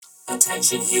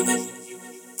Attention human,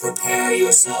 prepare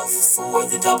yourself for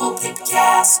the Double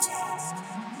Pipcast.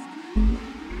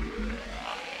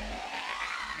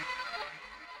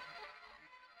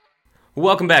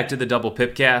 Welcome back to the Double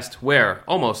Pipcast, where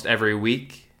almost every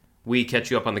week we catch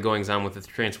you up on the goings-on with the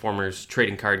Transformers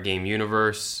trading card game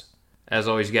universe. As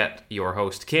always, you get your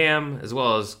host Cam, as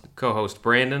well as co-host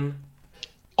Brandon.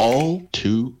 All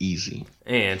too easy.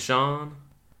 And Sean.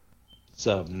 What's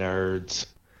up, nerds?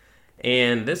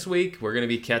 And this week, we're going to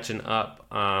be catching up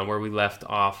where we left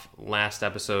off last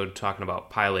episode, talking about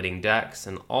piloting decks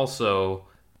and also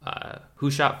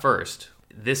who shot first.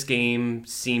 This game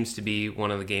seems to be one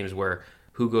of the games where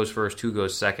who goes first, who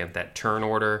goes second, that turn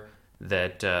order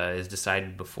that is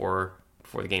decided before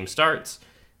the game starts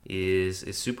is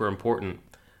super important.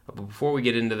 But before we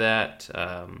get into that,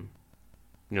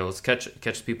 let's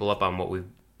catch people up on what we've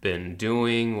been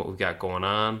doing, what we've got going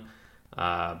on.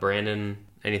 Brandon,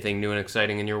 anything new and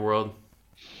exciting in your world?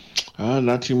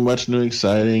 Not too much new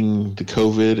exciting. The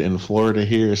COVID in Florida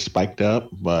here is spiked up,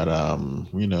 but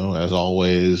as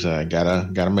always,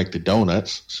 gotta make the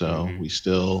donuts. So we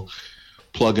still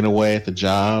plugging away at the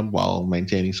job while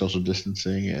maintaining social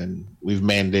distancing, and we've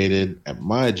mandated at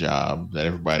my job that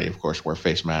everybody, of course, wear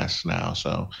face masks now.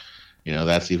 So,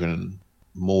 that's even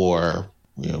more,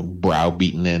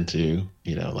 browbeaten into,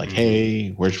 hey,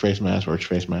 where's your face mask? Where's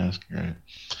your face mask? Right.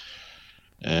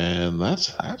 And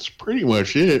that's pretty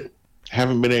much it.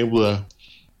 Haven't been able to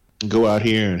go out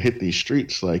here and hit these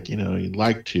streets like, you'd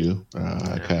like to,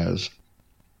 because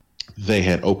they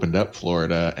had opened up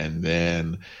Florida and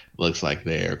then looks like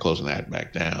they're closing that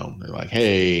back down. They're like,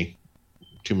 hey,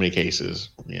 too many cases,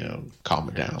 calm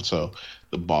it down. So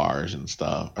the bars and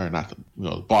stuff, or not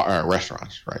the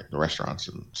restaurants, right? The restaurants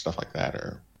and stuff like that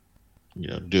are,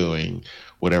 doing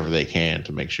whatever they can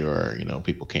to make sure,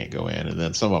 people can't go in. And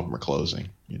then some of them are closing,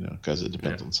 because it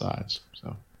depends on size.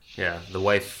 So. Yeah, the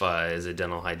wife is a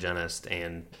dental hygienist,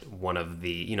 and one of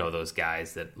the, those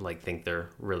guys that think they're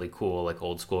really cool, like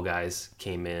old school guys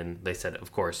came in. They said,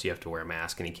 of course, you have to wear a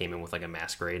mask, and he came in with a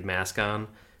masquerade mask on,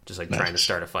 just nice. Trying to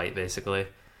start a fight, basically.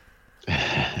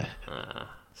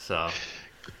 So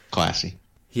classy.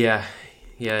 Yeah,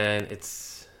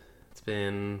 it's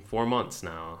been 4 months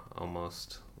now,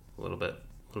 almost a little bit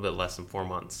less than 4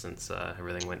 months since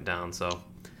everything went down. So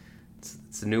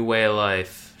it's a new way of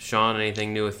life. Sean,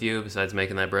 anything new with you besides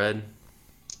making that bread?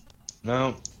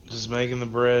 No, just making the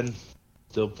bread.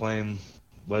 Still playing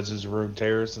Legends of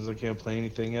Runeterra since I can't play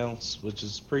anything else, which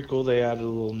is pretty cool. They added a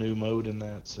little new mode in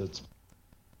that, so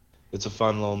it's a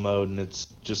fun little mode, and it's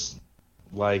just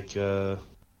like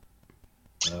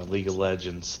League of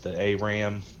Legends, the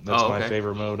ARAM. That's my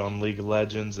favorite mode on League of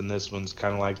Legends, and this one's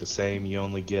kind of like the same. You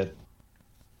only get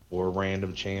 4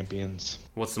 random champions.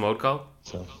 What's the mode called?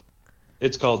 So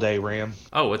it's called ARAM.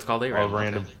 Oh, it's called ARAM. All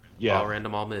random. Okay. Yeah. All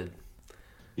random, all mid.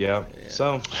 Yeah.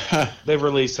 So they've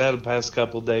released that the past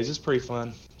couple of days. It's pretty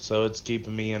fun. So it's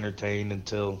keeping me entertained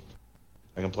until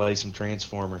I can play some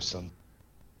Transformers. So.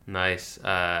 Nice.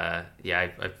 I've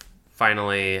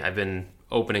been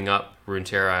opening up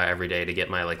Runeterra every day to get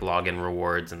my login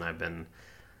rewards, and I've been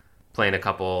playing a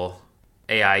couple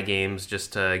AI games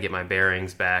just to get my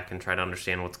bearings back and try to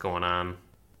understand what's going on.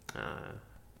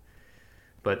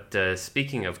 But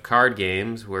speaking of card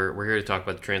games, we're here to talk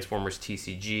about the Transformers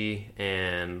TCG.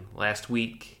 And last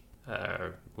week,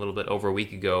 a little bit over a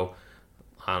week ago,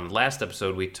 on last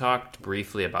episode, we talked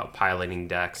briefly about piloting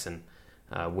decks. And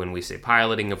when we say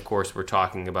piloting, of course, we're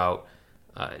talking about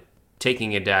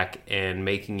taking a deck and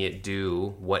making it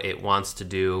do what it wants to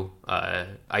do,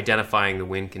 identifying the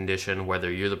win condition,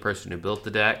 whether you're the person who built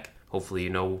the deck, hopefully you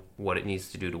know what it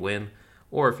needs to do to win,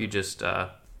 or if you just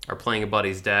are playing a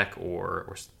buddy's deck,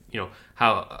 or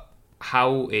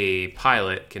how a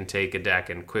pilot can take a deck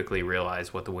and quickly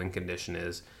realize what the win condition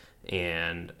is,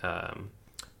 and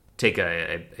take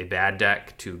a bad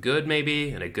deck to good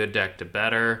maybe, and a good deck to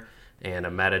better, and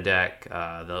a meta deck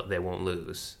they won't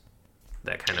lose.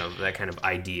 That kind of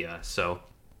idea. So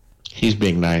he's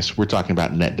being nice. We're talking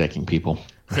about net decking, people.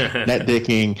 Net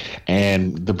decking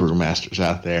and the brewmasters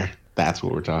out there. That's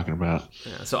what we're talking about.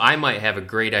 Yeah, so I might have a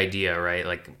great idea,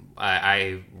 right?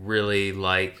 I really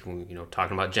like,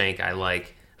 talking about jank, I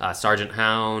like Sergeant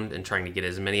Hound and trying to get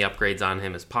as many upgrades on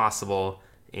him as possible,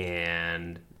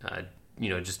 and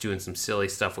just doing some silly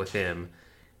stuff with him.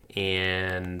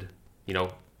 And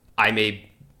I may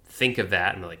think of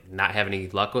that and not have any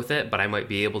luck with it, but I might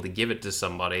be able to give it to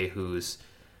somebody who's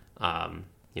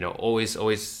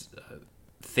always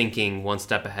thinking one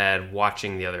step ahead,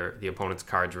 watching the opponent's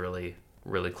cards really,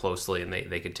 really closely, and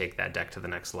they could take that deck to the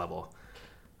next level.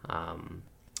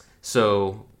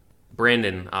 So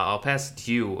Brandon, I'll pass it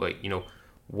to you.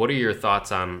 What are your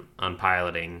thoughts on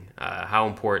piloting? How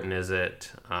important is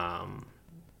it, and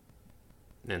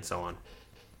so on?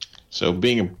 So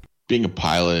being a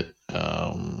pilot,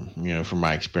 from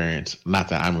my experience, not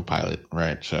that I'm a pilot,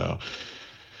 right? So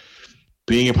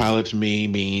being a pilot to me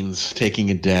means taking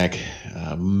a deck,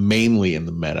 mainly in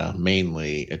the meta,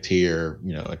 mainly a tier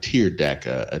deck,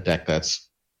 a deck that's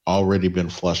already been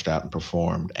flushed out and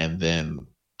performed, and then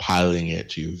piloting it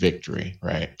to victory,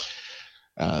 right?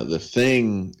 The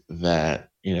thing that,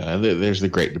 and there's the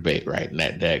great debate, right?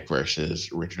 Net deck versus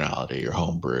originality or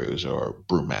home brews or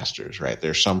brewmasters, right?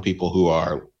 There's some people who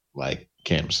are, like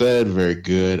Cam said, very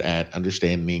good at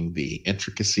understanding the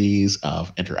intricacies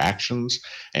of interactions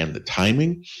and the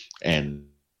timing. And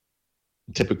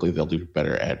typically they'll do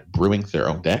better at brewing their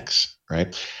own decks,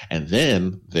 right? And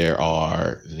then there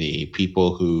are the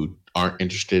people who aren't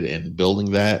interested in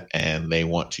building that and they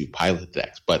want to pilot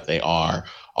decks, but they are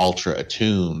ultra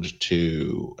attuned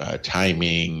to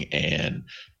timing and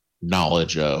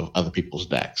knowledge of other people's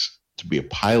decks. To be a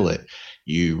pilot,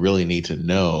 you really need to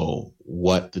know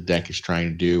what the deck is trying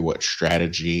to do, what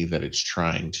strategy that it's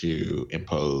trying to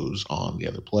impose on the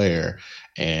other player,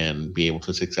 and be able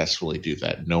to successfully do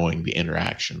that, knowing the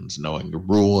interactions, knowing the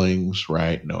rulings,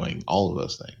 right? Knowing all of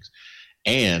those things.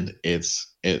 And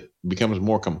it becomes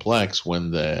more complex when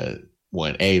the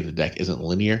deck isn't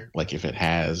linear. Like if it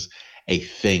has a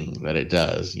thing that it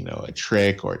does, a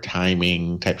trick or a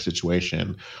timing type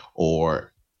situation,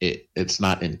 or it's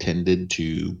not intended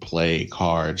to play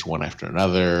cards one after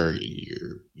another.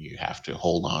 You have to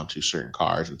hold on to certain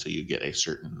cards until you get a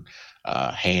certain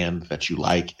hand that you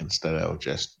like, instead of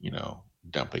just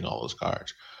dumping all those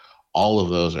cards. All of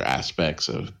those are aspects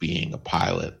of being a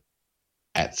pilot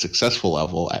at successful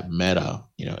level, at meta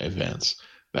events,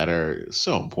 that are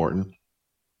so important.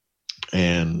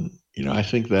 And I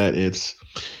think that it's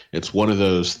one of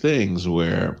those things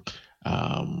where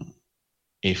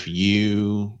if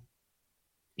you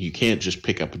can't just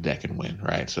pick up a deck and win,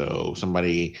 right? So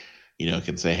somebody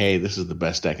can say, hey, this is the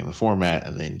best deck in the format,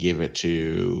 and then give it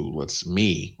to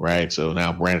me, right? So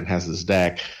now Brandon has this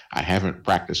deck. I haven't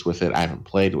practiced with it. I haven't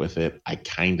played with it. I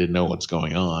kind of know what's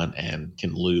going on and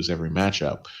can lose every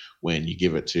matchup. When you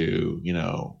give it to,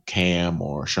 Cam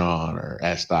or Sean or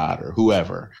S. or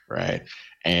whoever, right?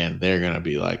 And they're going to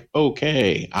be like,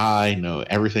 okay, I know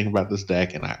everything about this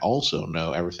deck, and I also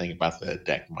know everything about the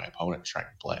deck my opponent's trying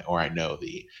to play, or I know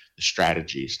the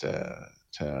strategies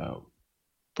to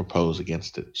propose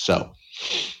against it. So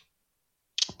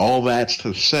all that's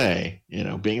to say,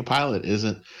 being a pilot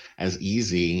isn't as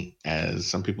easy as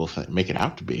some people make it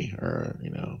out to be, or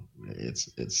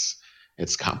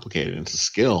it's complicated. It's a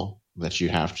skill that you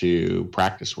have to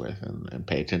practice with and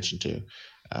pay attention to.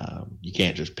 You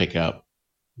can't just pick up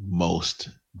most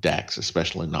decks,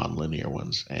 especially non-linear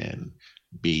ones, and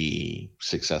be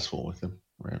successful with them,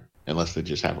 right? Unless they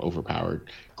just have overpowered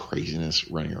craziness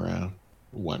running around.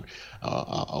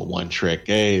 A one trick,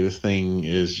 hey, this thing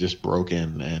is just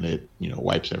broken and it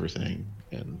wipes everything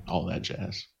and all that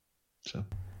jazz. So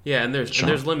yeah, and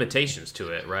there's limitations to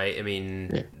it, right? I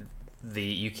mean, yeah.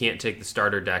 You can't take the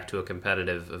starter deck to a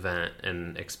competitive event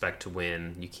and expect to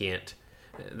win. You can't.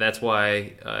 That's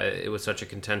why it was such a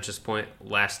contentious point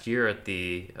last year at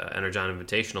the Energon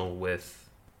Invitational with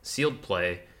sealed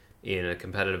play in a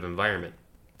competitive environment.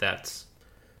 That's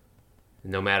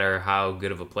no matter how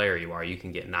good of a player you are, you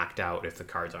can get knocked out if the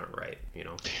cards aren't right,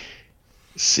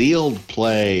 Sealed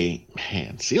play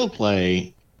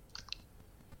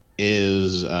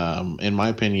is, in my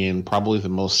opinion, probably the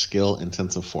most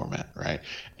skill-intensive format, right?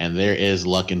 And there is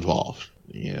luck involved.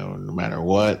 No matter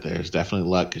what, there's definitely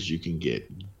luck because you can get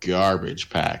garbage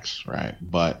packs, right?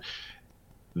 But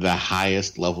the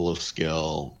highest level of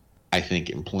skill, I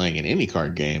think, in playing in any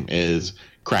card game is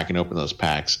cracking open those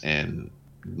packs and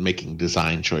making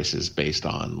design choices based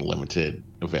on limited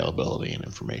availability and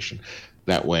information.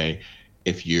 That way,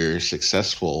 if you're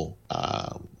successful,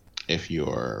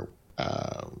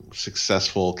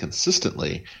 successful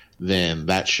consistently, then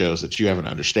that shows that you have an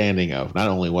understanding of not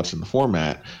only what's in the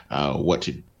format, what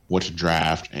to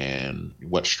draft, and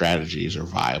what strategies are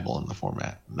viable in the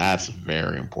format. And that's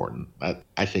very important.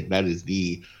 I think that is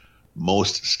the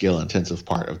most skill intensive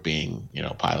part of being,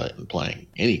 pilot and playing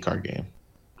any card game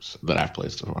that I've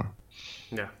played so far.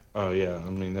 Yeah. Oh yeah. I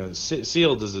mean,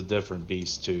 sealed is a different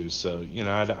beast too. So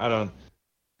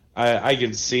I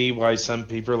can see why some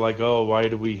people are like, oh, why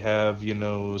do we have,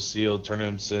 sealed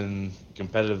tournaments and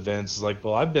competitive events? It's like,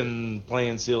 well, I've been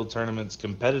playing sealed tournaments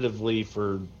competitively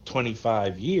for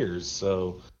 25 years.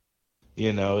 So,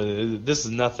 this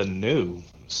is nothing new.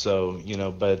 So,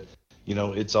 but,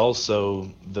 it's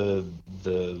also the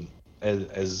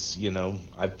as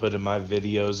I put in my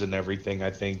videos and everything. I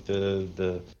think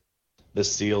the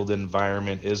sealed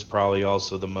environment is probably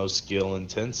also the most skill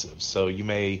intensive. So you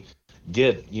may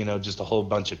get, just a whole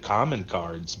bunch of common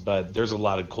cards, but there's a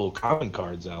lot of cool common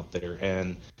cards out there.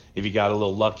 And if you got a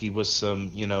little lucky with some,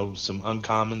 some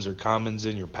uncommons or commons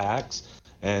in your packs,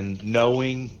 and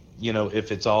knowing,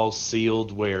 if it's all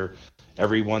sealed where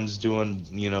everyone's doing,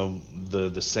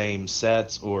 the same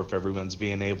sets, or if everyone's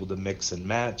being able to mix and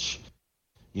match,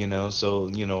 so,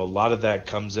 a lot of that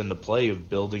comes into play of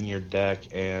building your deck,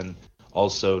 and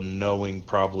also knowing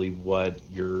probably what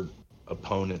your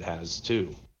opponent has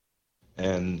too.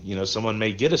 And, someone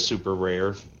may get a super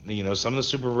rare, some of the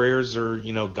super rares are,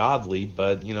 godly,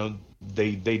 but,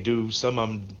 they do, some of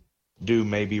them do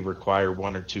maybe require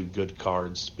one or two good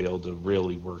cards to be able to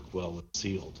really work well with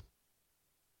sealed.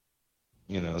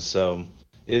 So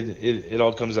it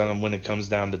all comes down when it comes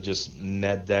down to just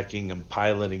net decking and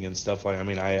piloting and stuff like. I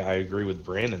mean, I agree with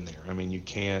Brandon there. I mean, you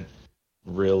can't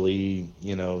really,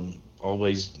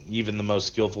 always, even the most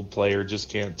skillful player just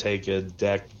can't take a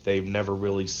deck they've never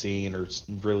really seen or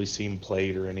really seen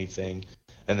played or anything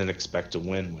and then expect to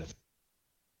win with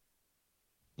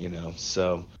it.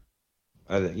 So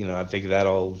I think that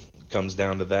all comes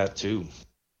down to that too.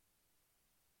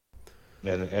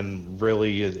 And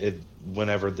really, it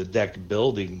whenever the deck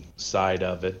building side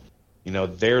of it,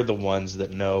 they're the ones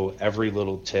that know every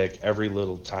little tick, every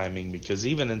little timing, because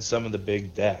even in some of the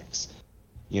big decks,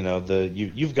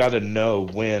 you've got to know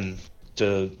when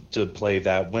to play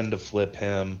that, when to flip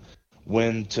him,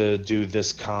 when to do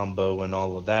this combo and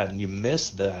all of that, and you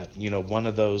miss that, one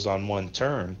of those on one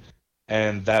turn,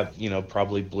 and that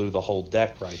probably blew the whole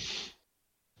deck right,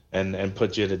 and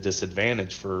put you at a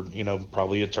disadvantage for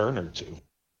probably a turn or two.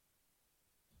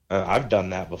 I've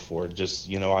done that before.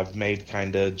 Just I've made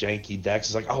kind of janky decks.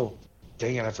 It's like, oh,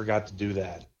 dang it, I forgot to do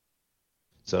that.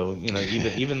 So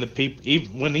even the people,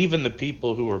 even the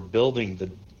people who are building the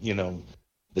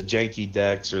janky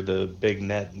decks or the big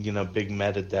big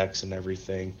meta decks and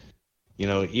everything,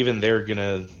 even they're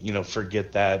gonna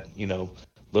forget that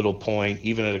little point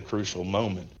even at a crucial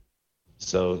moment.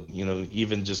 So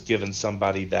even just giving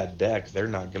somebody that deck, they're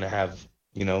not gonna have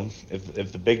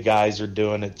if the big guys are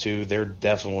doing it too, they're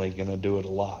definitely gonna do it a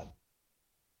lot.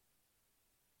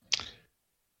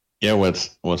 Yeah,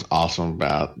 what's awesome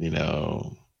about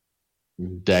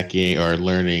decking or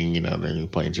learning learning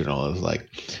play in general is like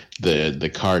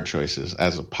the card choices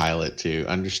as a pilot, to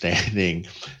understanding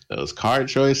those card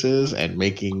choices and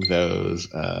making those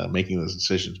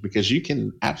decisions, because you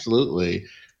can absolutely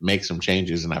make some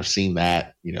changes, and I've seen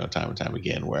that time and time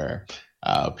again where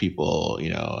people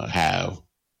have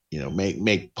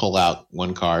make pull out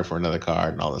one card for another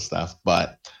card and all this stuff.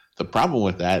 But the problem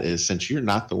with that is, since you're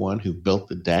not the one who built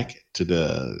the deck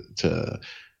to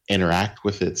interact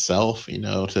with itself,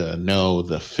 to know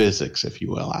the physics, if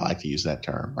you will, I like to use that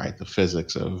term, right? The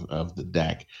physics of the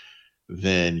deck,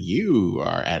 then you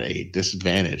are at a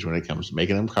disadvantage when it comes to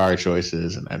making them card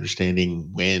choices and understanding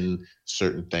when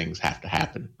certain things have to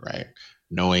happen, right?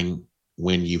 Knowing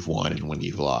when you've won and when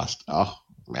you've lost. Oh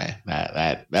man,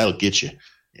 that'll get you.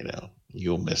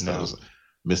 You'll miss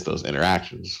those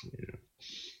interactions.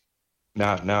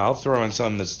 Now I'll throw in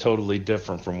something that's totally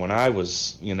different from when I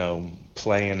was,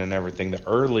 playing and everything. The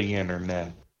early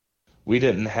internet, we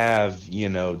didn't have,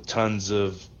 tons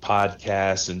of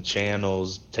podcasts and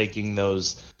channels taking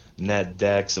those net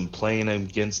decks and playing them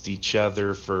against each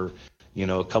other for,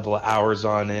 a couple of hours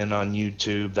on end on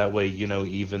YouTube. That way,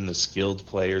 even the skilled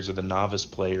players or the novice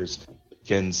players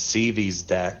can see these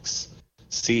decks,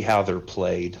 see how they're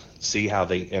played, see how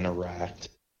they interact,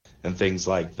 and things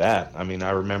like that. I mean,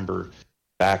 I remember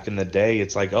back in the day,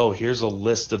 it's like, oh, here's a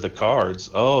list of the cards.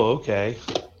 Oh, okay.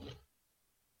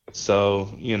 So,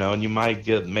 and you might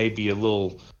get maybe a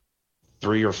little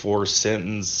 3 or 4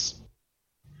 sentence,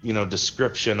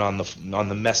 description on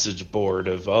the message board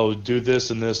of, oh, do this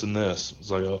and this and this.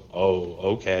 It's like, oh,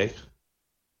 okay.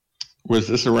 Was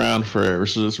this around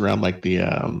like the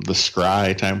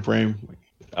Scry time frame?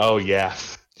 Oh yeah.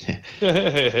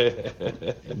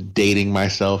 Dating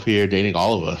myself here, dating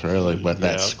all of us, really. But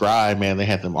that Scry, man, they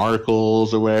had them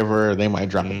articles or whatever. They might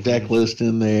drop a deck list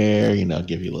in there,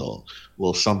 give you a little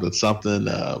something,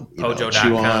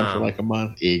 chew on for like a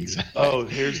month. Exactly. Oh,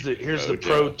 here's the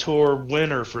Pro Tour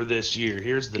winner for this year.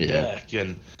 Here's the deck,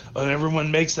 and everyone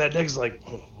makes that deck. It's like,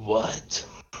 what?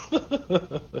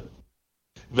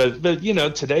 But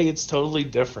today it's totally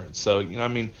different. So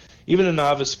even a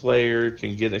novice player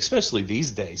can get, especially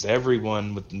these days,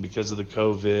 everyone because of the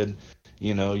COVID,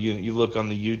 you look on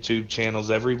the YouTube channels,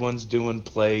 everyone's doing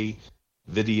play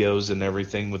videos and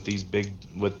everything with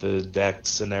the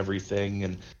decks and everything,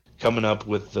 and coming up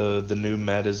with the new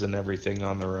metas and everything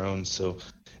on their own. So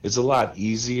it's a lot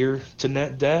easier to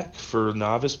net deck for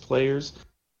novice players.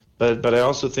 But I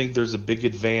also think there's a big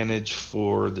advantage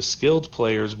for the skilled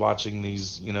players watching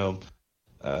these,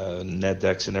 net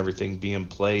decks and everything being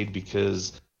played,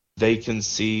 because they can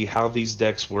see how these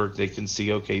decks work. They can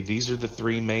see, okay, these are the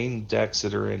 3 main decks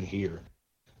that are in here.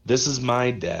 This is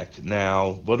my deck.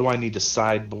 Now, what do I need to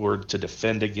sideboard to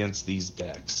defend against these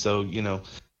decks? So,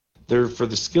 for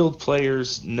the skilled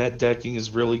players, net decking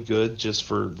is really good just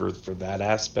for that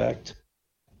aspect.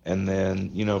 And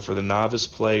then, for the novice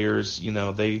players,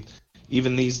 they,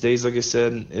 even these days, like I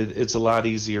said, it's a lot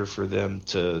easier for them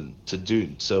to do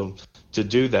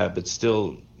that. But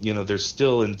still, they're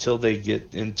still, until they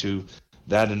get into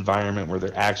that environment where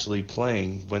they're actually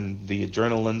playing, when the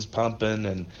adrenaline's pumping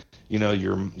and,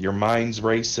 your mind's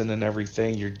racing and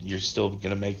everything, you're still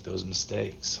going to make those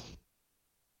mistakes.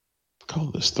 Call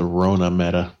this the Rona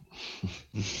meta.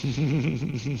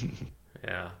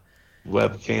 Yeah.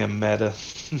 Webcam meta.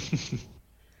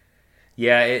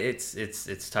 Yeah,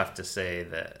 it's tough to say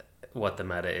that what the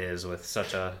meta is with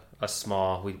such a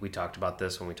small. We talked about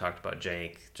this when we talked about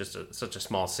Jank. Just such a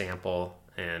small sample,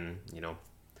 and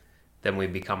then we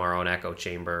become our own echo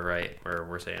chamber, right? Where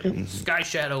we're saying Sky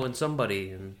Shadow and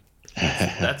somebody, and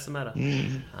that's the meta.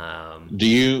 Do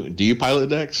you pilot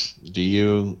decks? Do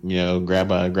you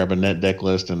grab a net deck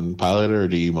list and pilot it, or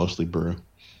do you mostly brew?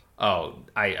 Oh,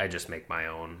 I just make my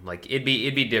own. Like it'd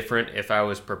be different if I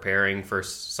was preparing for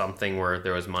something where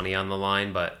there was money on the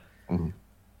line, but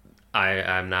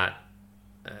I'm not,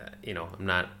 I'm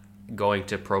not going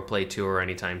to Pro Play Tour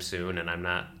anytime soon, and I'm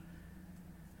not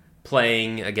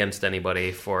playing against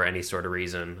anybody for any sort of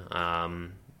reason.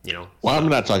 Well, I'm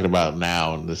not talking about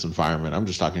now in this environment. I'm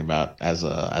just talking about as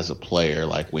a player,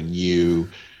 like when you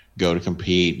go to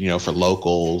compete, for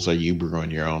locals, are you brewing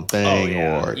your own thing?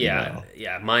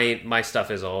 Yeah. My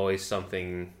stuff is always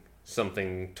something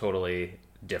totally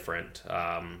different.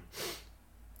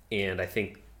 And I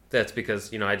think that's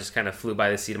because, I just kind of flew by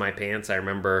the seat of my pants. I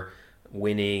remember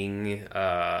winning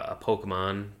a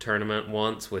Pokemon tournament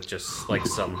once with just like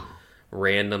some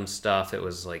random stuff. It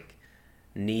was like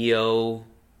Neo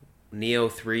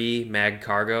 3 Mag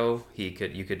Cargo. You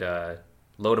could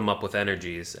load him up with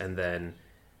energies, and then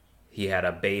he had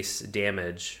a base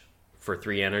damage for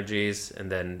 3 energies, and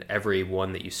then every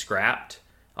one that you scrapped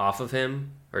off of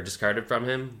him or discarded from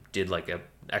him did like an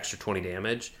extra 20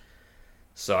 damage.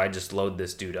 So I just load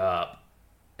this dude up,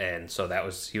 and so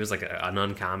he was like an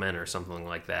uncommon or something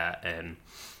like that, and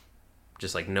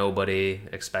just like nobody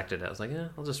expected it. I was like, yeah,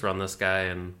 I'll just run this guy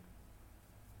and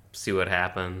see what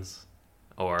happens.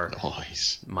 Or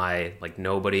nice. My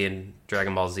nobody in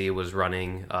Dragon Ball Z was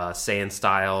running Saiyan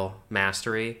style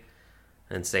Mastery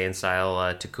and Saiyan style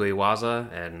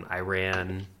Takuiwaza, and I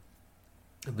ran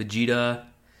Vegeta.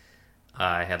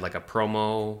 I had like a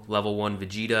promo level 1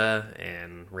 Vegeta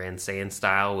and ran Saiyan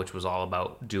style, which was all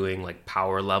about doing like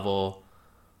power level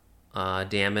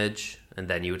damage, and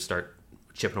then you would start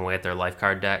chipping away at their life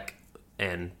card deck,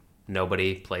 and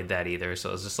nobody played that either. So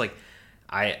it was just like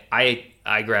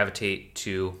I gravitate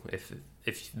to,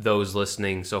 if those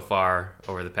listening so far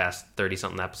over the past 30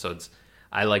 something episodes,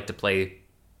 I like to play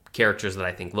characters that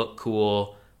I think look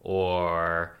cool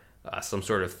or some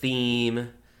sort of theme.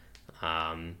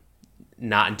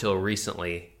 Not until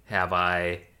recently have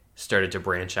I started to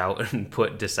branch out and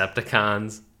put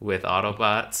Decepticons with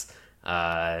Autobots.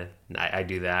 I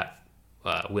do that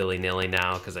willy-nilly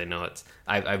now because I know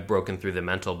I've broken through the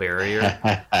mental barrier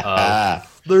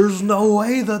of there's no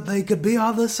way that they could be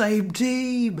on the same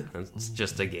team. It's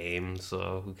just a game,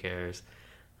 so who cares?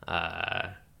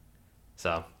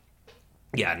 So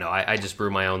yeah, no, I just brew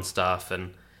my own stuff,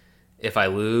 and if I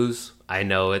lose, I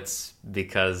know it's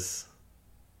because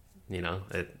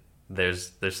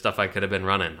there's stuff I could have been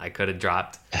running. I could have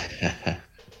dropped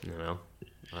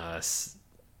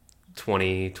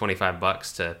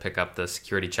 $20-$25 to pick up the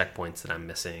security checkpoints that I'm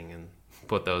missing and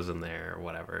put those in there or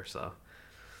whatever. So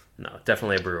no,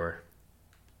 definitely a brewer.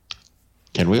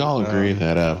 Can we all agree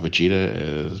that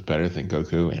Vegeta is better than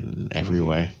Goku in every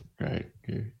way? Right?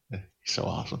 He's so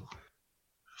awesome.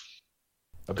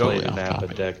 I played an Nappa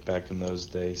deck back in those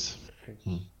days.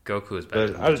 Goku is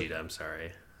better than Vegeta. I'm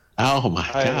sorry. Oh my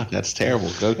God, that's terrible.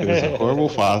 Goku is a horrible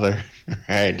father,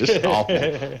 right? Just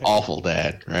awful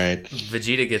dad, right?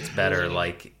 Vegeta gets better,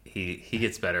 like he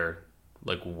gets better,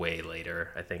 like way later,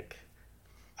 I think.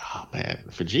 Oh man,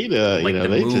 Vegeta, like the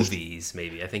movies,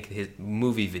 maybe. I think his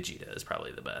movie Vegeta is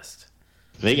probably the best.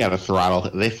 They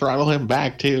throttle him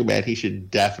back too, man. He should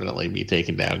definitely be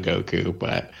taking down Goku,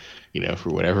 but for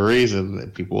whatever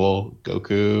reason, people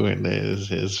Goku and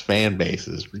his fan base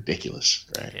is ridiculous,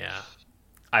 right? Yeah.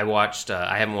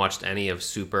 I haven't watched any of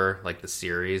Super, like the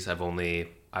series.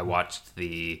 I watched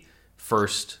the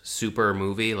first Super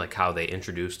movie, like how they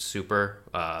introduced Super,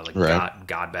 like Right.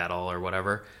 God Battle or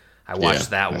whatever. I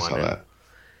watched that I one. saw And that.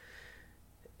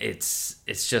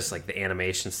 it's just like the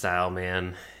animation style,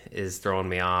 man, is throwing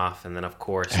me off. And then of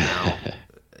course now,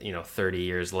 30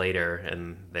 years later,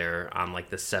 and they're on like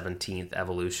the 17th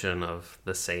evolution of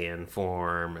the Saiyan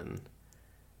form, and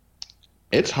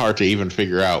It's hard to even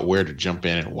figure out where to jump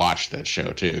in and watch that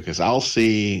show too, because I'll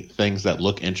see things that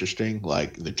look interesting,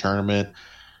 like the tournament,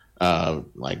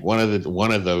 like one of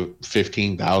the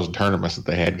 15,000 tournaments that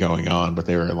they had going on, but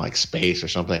they were in like space or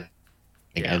something,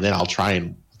 Yeah. and then I'll try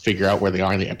and figure out where they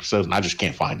are in the episodes, and I just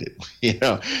can't find it,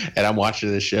 And I'm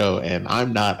watching this show, and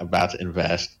I'm not about to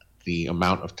invest the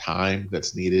amount of time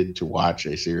that's needed to watch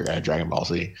a series Dragon Ball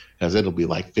Z, because it'll be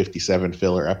like 57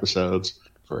 filler episodes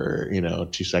for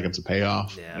 2 seconds of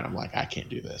payoff. Yeah. And I'm like, I can't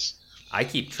do this. I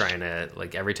keep trying to,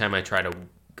 like, every time I try to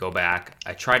go back,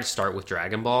 I try to start with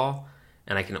Dragon Ball,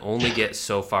 and I can only get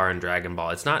so far in Dragon Ball.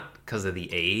 It's not because of the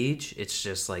age. It's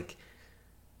just like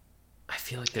I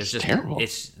feel like there's terrible.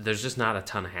 There's just not a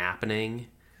ton happening.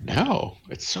 No,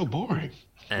 it's so boring.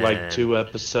 Like And- 2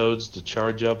 episodes to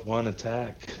charge up one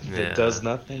attack Yeah. that does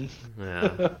nothing.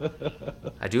 Yeah.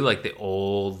 I do like the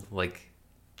old, like,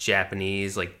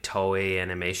 Japanese, like, Toei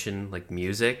animation, like,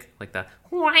 music, like that.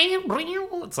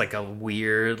 It's like a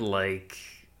weird, like,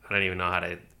 I don't even know how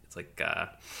to, it's like,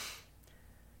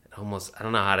 almost, I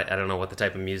don't know what the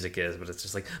type of music is, but it's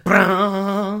just like,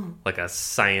 like a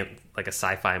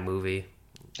sci-fi movie.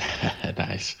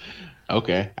 Nice.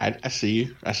 Okay, I see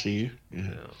you. I see you.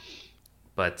 Yeah.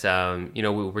 But we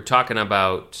were talking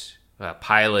about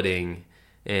piloting,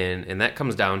 and that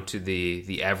comes down to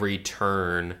the every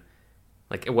turn,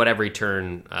 like what every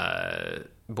turn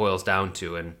boils down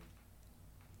to, and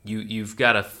you've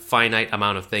got a finite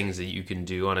amount of things that you can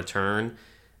do on a turn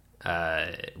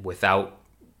without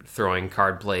throwing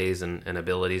card plays and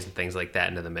abilities and things like that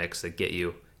into the mix that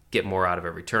get more out of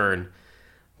every turn.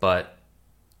 But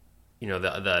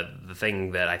the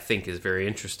thing that I think is very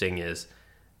interesting is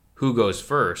who goes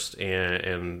first,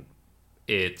 and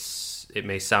it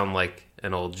may sound like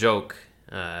an old joke,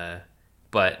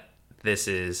 but this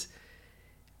is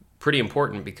pretty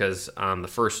important because on the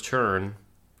first turn,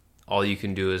 all you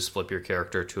can do is flip your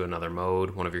character to another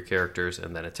mode, one of your characters,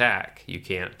 and then attack. You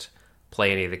can't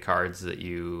play any of the cards that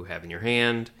you have in your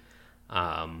hand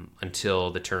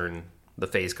until the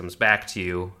phase comes back to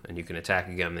you, and you can attack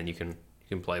again. Then you can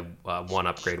play one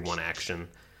upgrade, one action.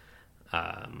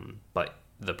 But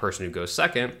the person who goes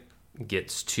second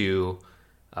gets to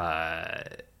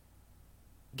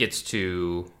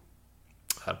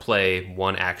play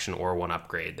one action or one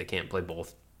upgrade. They can't play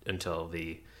both until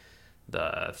the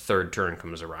third turn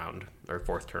comes around, or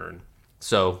fourth turn.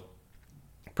 So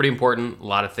pretty important. A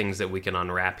lot of things that we can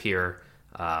unwrap here.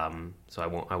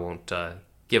 So I won't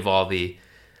give all the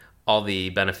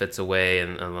benefits away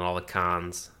and all the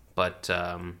cons. But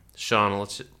Sean,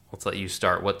 let's let you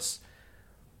start.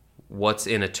 What's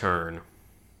in a turn?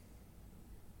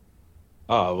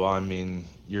 Oh, well, I mean,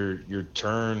 your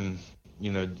turn,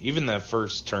 even that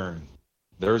first turn,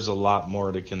 there's a lot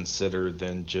more to consider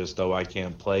than just, I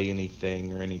can't play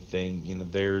anything or anything.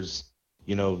 There's,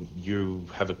 you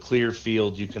have a clear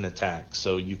field you can attack.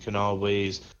 So you can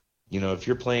always, if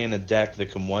you're playing a deck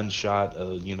that can one-shot a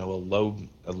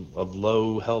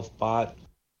low health bot,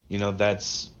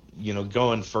 that's,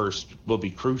 going first will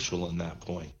be crucial in that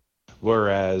point.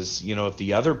 Whereas, if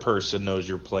the other person knows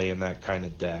you're playing that kind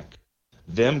of deck,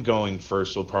 them going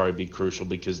first will probably be crucial,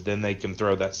 because then they can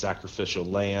throw that sacrificial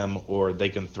lamb, or they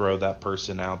can throw that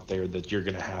person out there that you're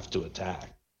going to have to attack.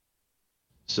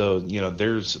 So,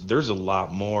 there's a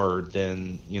lot more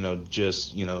than,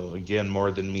 just, again,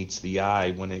 more than meets the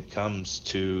eye when it comes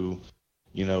to,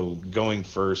 going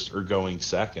first or going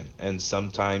second. And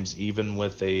sometimes even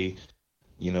with a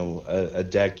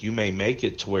deck, you may make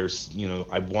it to where,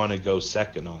 I want to go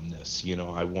second on this.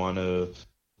 I want to,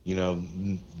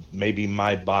 maybe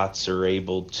my bots are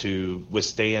able to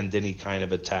withstand any kind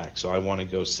of attack. So I want to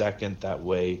go second. That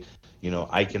way,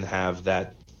 I can have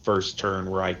that first turn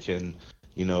where I can,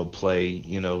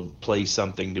 play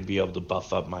something to be able to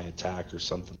buff up my attack or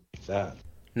something like that.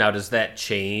 Now, does that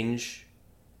change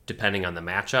depending on the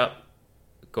matchup?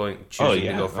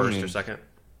 Choosing to go first or second?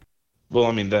 Well,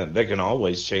 I mean, that can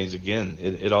always change. Again,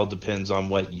 it all depends on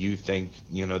what you think,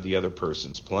 the other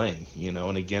person's playing,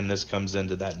 and again, this comes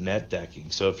into that net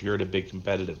decking. So if you're at a big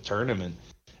competitive tournament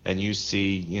and you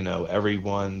see,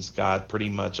 everyone's got pretty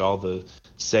much all the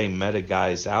same meta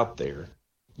guys out there,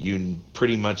 you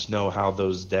pretty much know how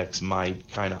those decks might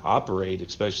kind of operate,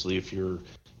 especially if you're,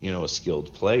 a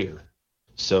skilled player.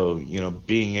 So,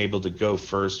 being able to go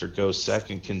first or go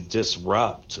second can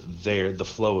disrupt the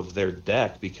flow of their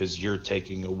deck because you're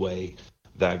taking away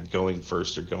that going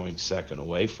first or going second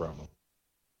away from them.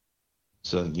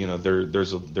 So,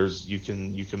 there's you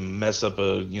can mess up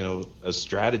a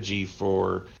strategy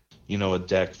for, a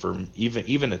deck for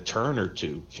even a turn or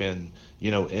two can,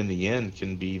 in the end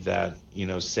can be that,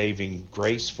 saving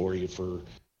grace for you for,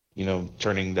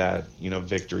 turning that,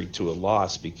 victory to a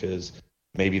loss, because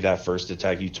maybe that first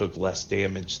attack you took less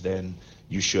damage than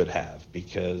you should have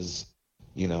because,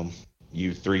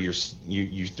 you threw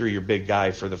your big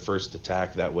guy for the first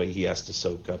attack. That way he has to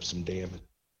soak up some damage.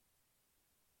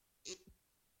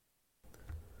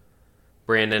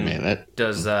 Brandon,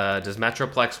 does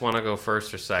Metroplex want to go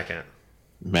first or second?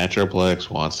 Metroplex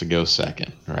wants to go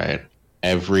second, right?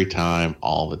 Every time,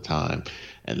 all the time.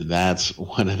 And that's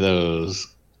one of those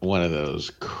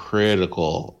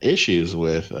critical issues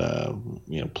with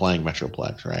playing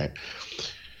Metroplex, right?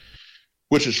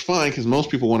 Which is fine because most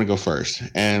people want to go first,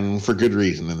 and for good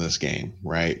reason in this game,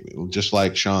 right? Just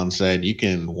like Sean said, you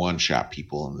can one-shot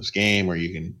people in this game, or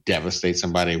you can devastate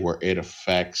somebody where it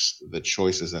affects the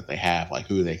choices that they have, like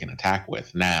who they can attack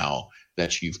with now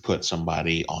that you've put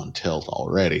somebody on tilt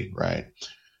already, right?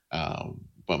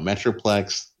 But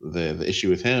Metroplex, the issue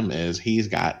with him is he's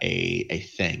got a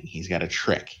thing. He's got a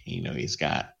trick. He's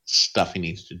got stuff he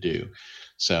needs to do.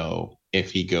 So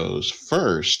if he goes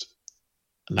first,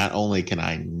 not only can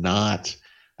I not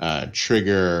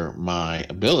trigger my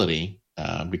ability,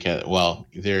 because, well,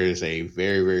 there is a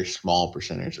very, very small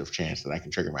percentage of chance that I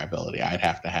can trigger my ability. I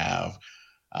have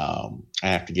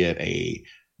to get a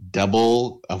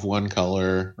double of one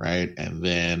color, right? And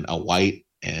then a white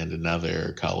and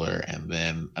another color, and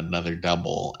then another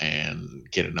double and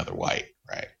get another white,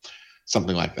 right?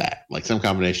 Something like that, like some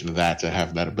combination of that to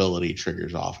have that ability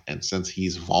triggers off. And since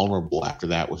he's vulnerable after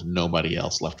that with nobody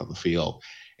else left on the field,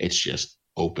 it's just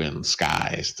open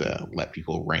skies to let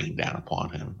people rain down upon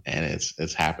him. And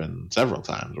it's happened several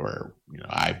times where,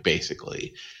 I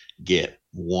basically get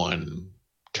one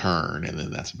turn and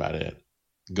then that's about it.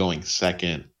 Going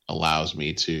second allows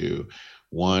me to,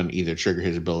 one, either trigger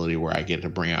his ability where I get to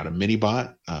bring out a mini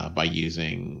bot by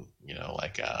using,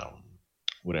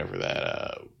 whatever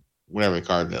the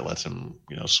card that lets him,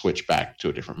 switch back to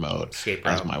a different mode. Escape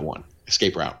route. As my one.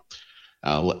 Escape route.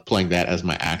 Playing that as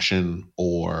my action,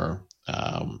 or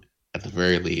at the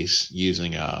very least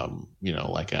using a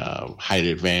height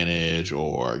advantage,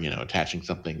 or attaching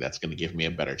something that's going to give me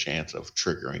a better chance of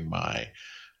triggering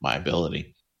my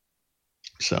ability.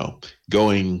 So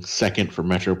going second for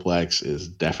Metroplex is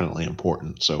definitely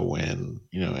important. So when,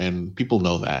 and people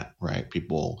know that, right?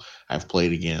 People I've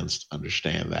played against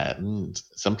understand that. And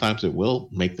sometimes it will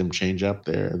make them change up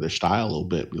their style a little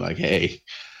bit. Be like, hey,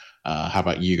 how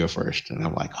about you go first? And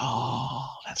I'm like, oh,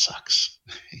 that sucks.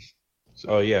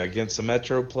 Oh, yeah. Against a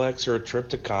Metroplex or a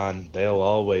Trypticon, they'll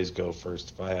always go first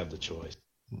if I have the choice.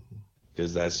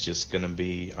 Because that's just going to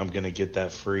be, I'm going to get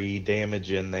that free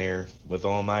damage in there with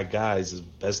all my guys as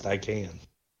best I can.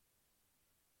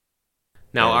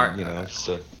 Now,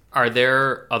 are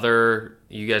there other,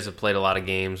 you guys have played a lot of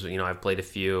games, I've played a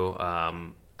few.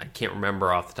 I can't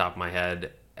remember off the top of my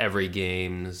head every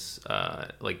game's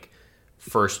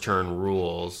first turn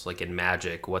rules, like in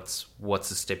Magic. What's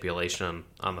the stipulation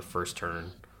on the first turn?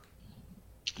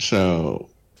 So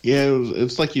yeah,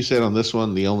 it's like you said on this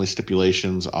one. The only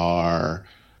stipulations are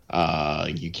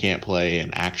you can't play an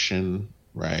action,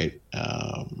 right?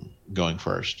 Going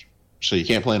first. So you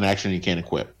can't play an action. You can't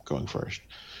equip going first.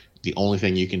 The only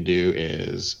thing you can do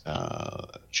is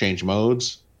change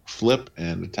modes, flip,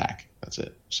 and attack. That's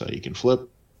it. So you can flip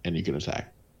and you can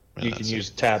attack. You can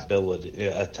use tap ability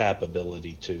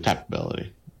too. Tap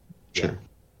ability. Sure.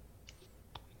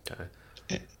 Yeah.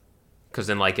 Okay. Because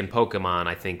then, like in Pokemon,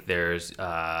 I think there's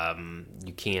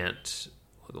you can't.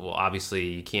 Well, obviously,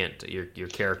 you can't. Your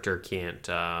character can't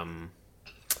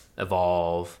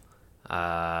evolve.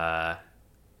 I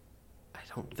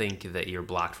don't think that you're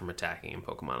blocked from attacking in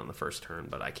Pokemon on the first turn,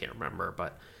 but I can't remember.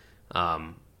 But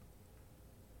I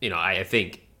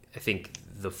think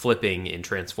the flipping in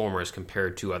Transformers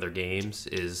compared to other games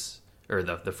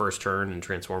the first turn in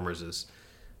Transformers is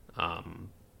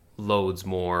loads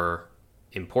more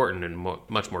important and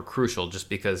much more crucial, just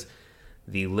because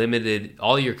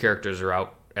all your characters are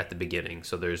out at the beginning,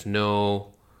 so there's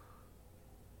no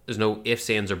ifs,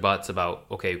 ands, or buts about,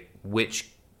 okay,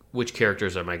 which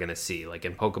characters am I going to see. Like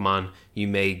in Pokemon, you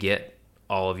may get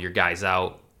all of your guys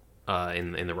out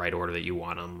in the right order that you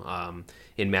want them.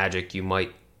 In Magic, you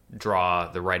might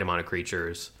draw the right amount of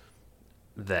creatures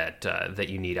that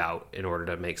you need out in order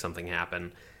to make something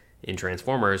happen. In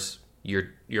Transformers, your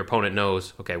opponent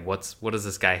knows, okay, what does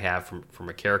this guy have from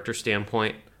a character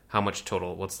standpoint? How much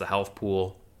total? What's the health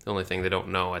pool? The only thing they don't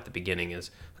know at the beginning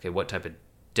is, okay, what type of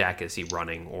deck is he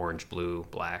running? Orange, blue,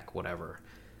 black, whatever.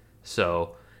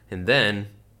 So, and then,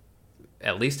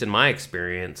 at least in my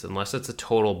experience, unless it's a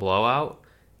total blowout,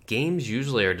 games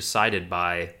usually are decided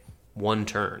by one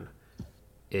turn.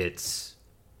 It's,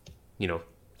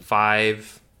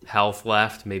 5 health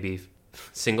left, maybe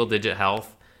single-digit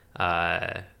health,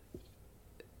 low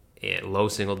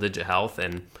single-digit health,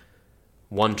 and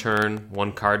one turn,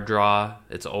 one card draw.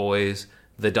 It's always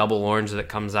the double orange that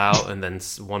comes out, and then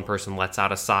one person lets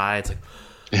out a sigh. It's like,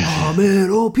 oh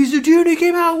man, Pizza Junior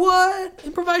came out. What?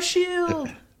 Improvised shield.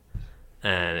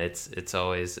 And it's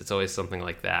always something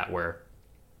like that where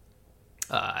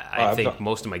I think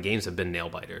most of my games have been nail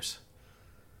biters.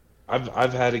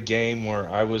 I've had a game where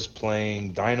I was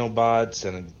playing Dinobots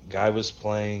and a guy was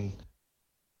playing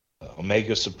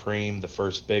Omega Supreme, the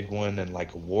first big one, and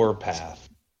like a Warpath.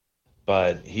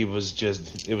 But it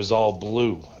was all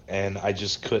blue, and I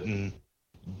just couldn't.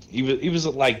 He was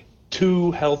at like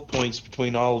 2 health points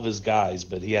between all of his guys,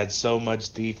 but he had so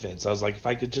much defense. I was like, if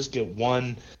I could just get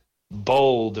one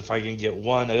bold, if I can get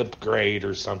one upgrade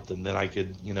or something, then I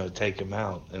could, take him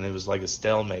out. And it was like a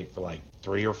stalemate for like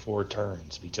 3 or 4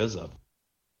 turns because of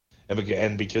it.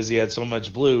 And because he had so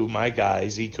much blue, my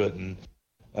guys, he couldn't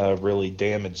really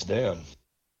damage them.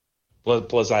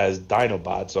 Plus, I was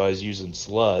Dinobot, so I was using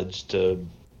Sludge to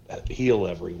heal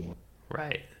everyone.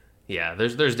 Right. Yeah.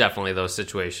 There's definitely those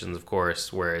situations, of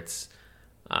course, where it's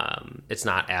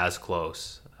not as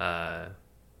close.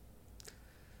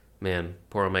 Man,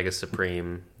 poor Omega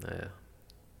Supreme.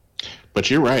 But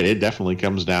you're right. It definitely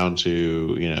comes down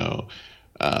to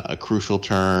a crucial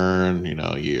turn.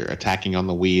 You're attacking on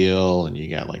the wheel, and you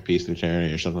got like Piece of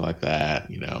Eternity or something like that.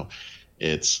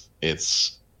 It's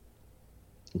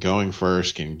going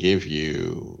first can give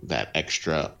you that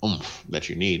extra oomph that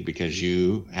you need because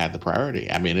you had the priority.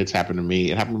 I mean, it's happened to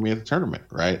me. It happened to me at the tournament,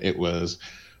 right? It was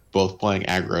both playing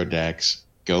aggro decks,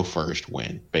 go first,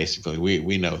 win. Basically,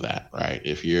 we know that, right?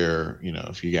 If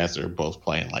if you guys are both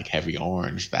playing like heavy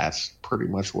orange, that's pretty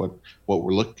much what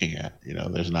we're looking at.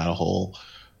 There's not a whole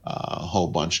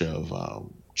bunch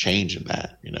of change in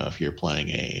that. If you're playing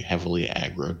a heavily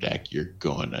aggro deck, you're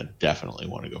going to definitely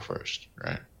want to go first,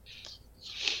 right?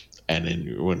 And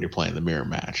then when you're playing the mirror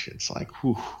match, it's like,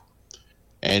 whew.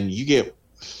 And you get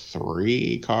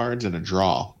 3 cards and a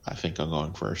draw, I think, on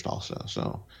going first also.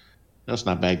 So that's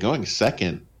not bad. Going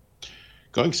second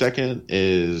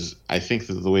is, I think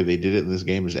that the way they did it in this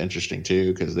game is interesting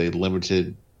too, because they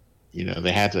limited,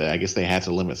 they had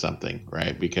to limit something,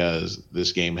 right? Because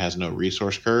this game has no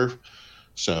resource curve.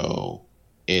 So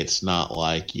it's not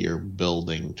like you're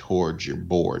building towards your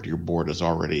board. Your board is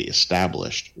already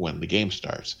established when the game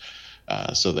starts.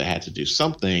 So they had to do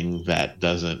something that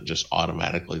doesn't just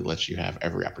automatically let you have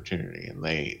every opportunity. And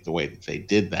the way that they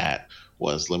did that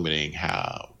was limiting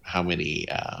how many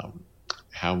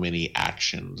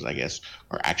actions, I guess,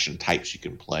 or action types you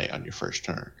can play on your first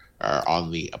turn, or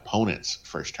on the opponent's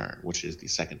first turn, which is the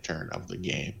second turn of the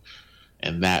game.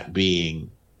 And that being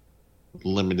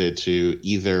limited to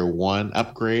either one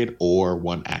upgrade or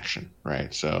one action,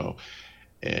 right? So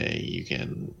you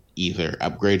can either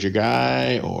upgrade your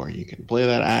guy or you can play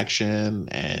that action,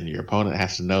 and your opponent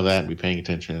has to know that and be paying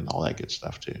attention and all that good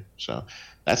stuff too. So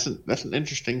that's an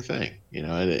interesting thing.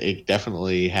 It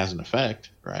definitely has an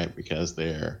effect, right? Because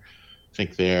I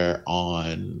think they're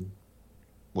on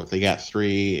what they got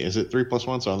 3. Is it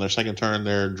 3+1? So on their second turn,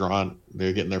 they're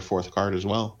getting their 4th card as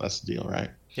well. That's the deal, right?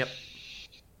 Yep.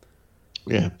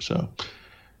 Yeah. So,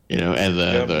 and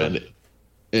the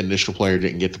initial player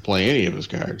didn't get to play any of his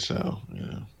cards. So,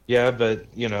 Yeah, but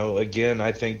again,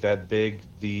 I think that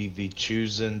the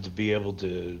choosing to be able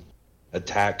to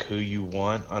attack who you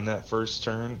want on that first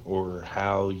turn, or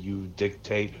how you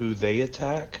dictate who they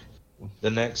attack the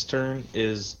next turn,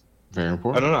 is very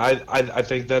important. I don't know. I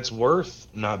think that's worth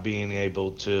not being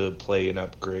able to play an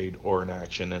upgrade or an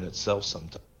action in itself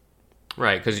sometimes.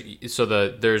 Right, because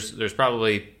there's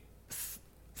probably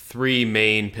 3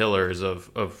 main pillars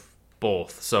of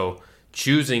both. So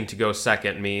choosing to go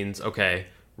second means, okay,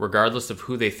 regardless of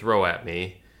who they throw at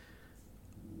me,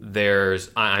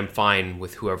 I'm fine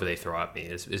with whoever they throw at me,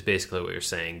 is basically what you're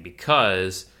saying,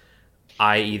 because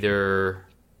I either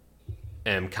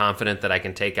am confident that I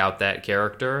can take out that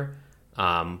character,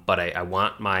 but I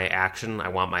want my action, I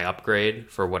want my upgrade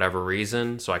for whatever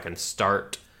reason, so I can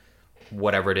start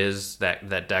whatever it is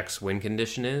that deck's win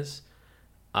condition is.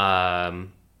 I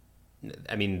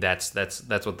mean, that's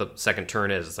what the second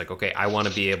turn is. It's like, okay, I want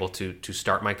to be able to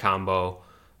start my combo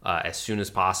as soon as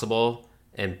possible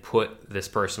and put this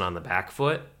person on the back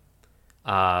foot.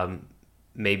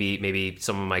 Maybe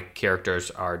some of my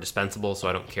characters are dispensable, so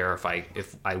I don't care if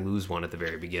I lose one at the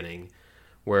very beginning.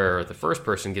 Where the first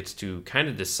person gets to kind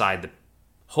of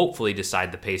hopefully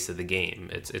decide the pace of the game.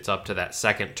 It's up to that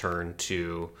second turn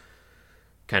to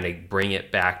kind of bring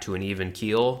it back to an even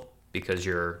keel, because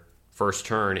your first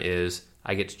turn is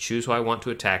I get to choose who I want to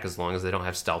attack as long as they don't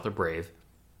have stealth or brave.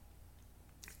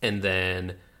 And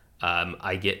then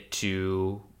I get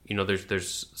to,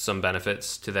 there's some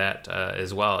benefits to that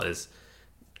as well as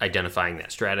identifying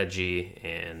that strategy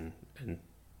and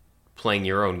playing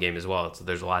your own game as well. So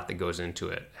there's a lot that goes into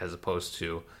it as opposed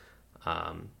to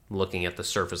looking at the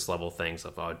surface level things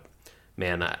of, oh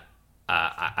man,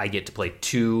 I get to play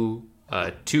two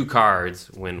cards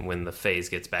when the phase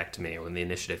gets back to me or when the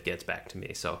initiative gets back to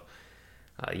me. So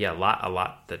a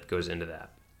lot that goes into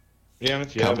that. Yeah, and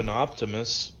if you have an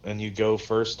Optimus and you go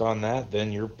first on that,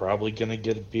 then you're probably going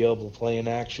to be able to play an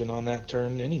action on that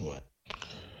turn anyway.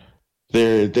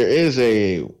 There is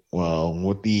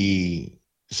with the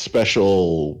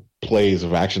special plays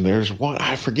of action, there's one,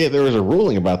 I forget, there was a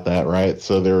ruling about that, right?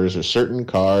 So there was a certain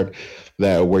card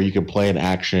where you could play an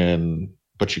action,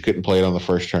 but you couldn't play it on the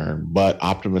first turn. But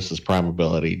Optimus's prime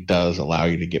ability does allow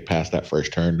you to get past that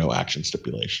first turn, no action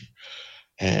stipulation.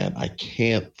 And I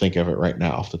can't think of it right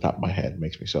now off the top of my head. It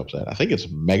makes me so upset. I think it's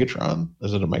Megatron.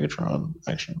 Is it a Megatron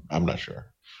action? I'm not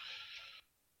sure.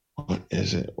 What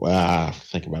is it? Well, I'll have to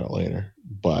think about it later.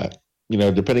 But,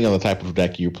 depending on the type of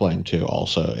deck you're playing too,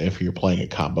 also, if you're playing a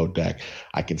combo deck,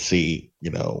 I can see,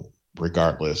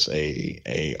 regardless,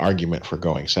 a argument for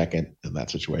going second in that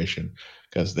situation.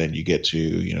 Because then you get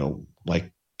to,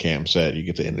 like Cam said, you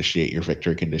get to initiate your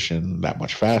victory condition that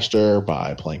much faster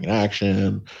by playing an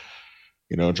action,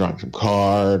 drawing some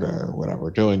card or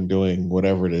whatever, doing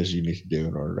whatever it is you need to do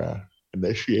in order to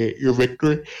initiate your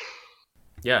victory.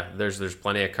 Yeah, there's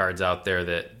plenty of cards out there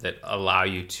that allow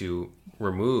you to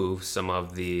remove some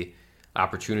of the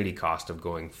opportunity cost of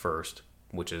going first,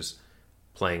 which is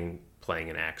playing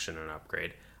an action and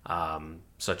upgrade,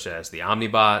 such as the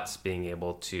Omnibots, being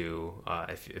able to,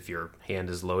 if your hand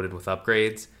is loaded with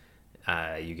upgrades,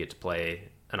 you get to play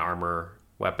an armor,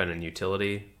 weapon, and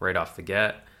utility right off the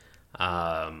get.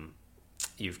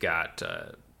 You've got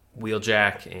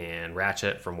Wheeljack and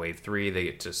Ratchet from Wave 3. They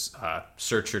get to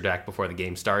search your deck before the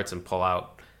game starts and pull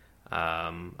out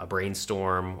a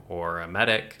Brainstorm or a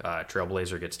Medic.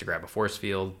 Trailblazer gets to grab a Force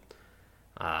Field.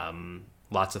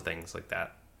 Lots of things like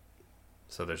that.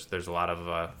 So there's a lot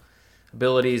of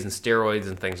abilities and steroids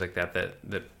and things like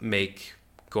that make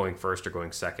going first or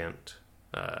going second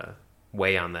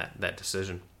weigh on that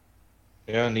decision.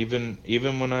 Yeah, and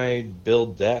even when I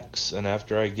build decks and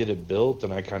after I get it built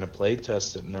and I kind of play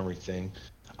test it and everything,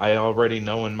 I already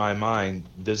know in my mind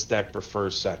this deck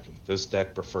prefers second, this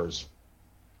deck prefers.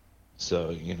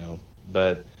 So,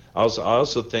 but I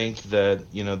also think that,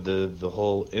 the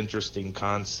whole interesting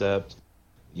concept,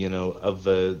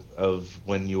 of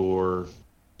when you're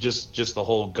just the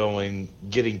whole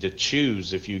getting to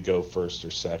choose if you go first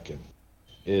or second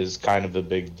is kind of a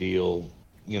big deal,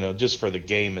 just for the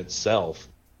game itself,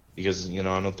 because, I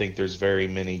don't think there's very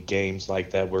many games like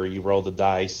that where you roll the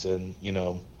dice and,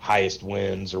 highest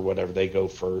wins or whatever, they go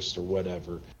first or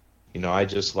whatever. I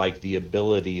just like the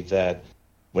ability that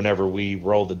whenever we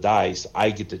roll the dice, I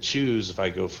get to choose if I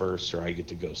go first or I get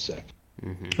to go second.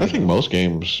 Mm-hmm. I think most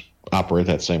games operate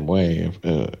that same way.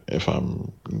 If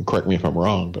I'm, correct me if I'm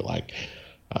wrong, but like,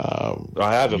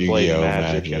 I haven't played Yu-Gi-Oh!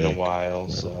 Magic in a while,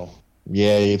 so.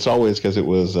 Yeah, it's always because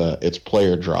it's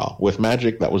player draw. With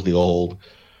Magic, that was the old.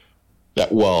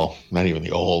 Not even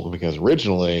the old, because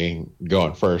originally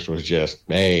going first was just,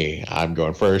 hey, I'm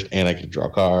going first and I can draw a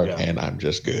card and I'm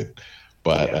just good.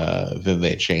 But then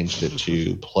they changed it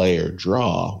to player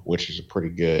draw, which is a pretty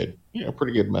good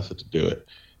method to do it.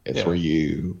 It's where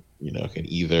you can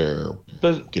either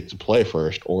get to play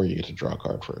first or you get to draw a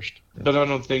card first. But I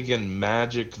don't think in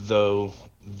Magic, though,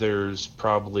 there's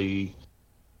probably,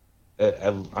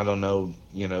 I don't know,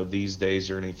 these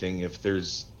days or anything, if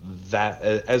there's that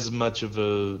as much of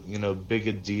a, big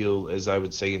a deal as I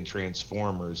would say in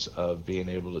Transformers of being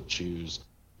able to choose,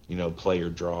 player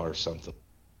draw or something.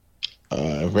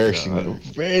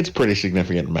 It's pretty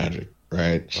significant in Magic,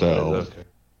 right? So,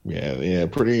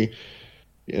 pretty.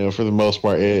 For the most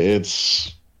part,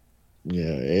 it's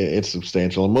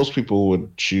substantial, and most people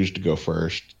would choose to go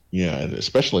first.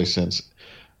 Especially since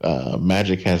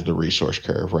Magic has the resource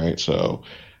curve, right? So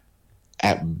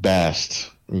at best,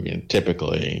 I mean,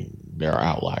 typically there are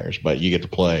outliers, but you get to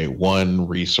play one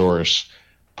resource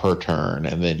per turn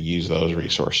and then use those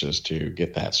resources to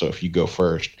get that. So if you go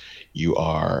first, you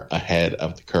are ahead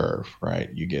of the curve, right?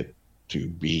 You get to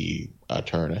be a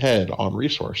turn ahead on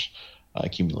resource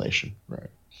accumulation, right?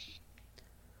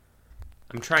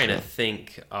 I'm trying to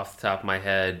think off the top of my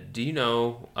head. Do you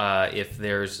know if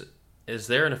is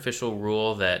there an official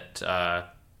rule that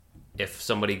if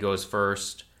somebody goes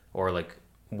first, or like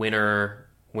winner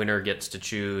gets to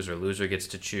choose or loser gets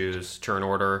to choose turn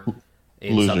order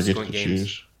in Loser subsequent gets to games?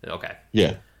 choose. Okay.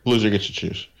 Yeah, loser gets to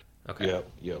choose. Okay.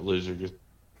 Yeah, loser gets.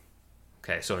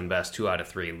 Okay, so in best 2 out of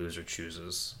 3, loser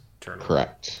chooses turn order.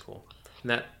 Correct. Cool.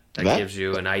 And that That- gives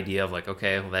you an idea of like,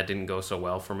 okay, well, that didn't go so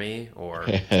well for me, or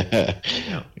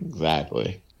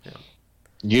Exactly. Yeah.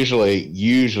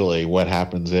 Usually what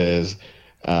happens is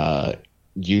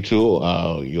you two,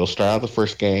 you'll start out the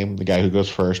first game. The guy who goes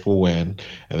first will win,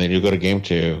 and then you'll go to game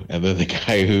 2, and then the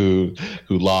guy who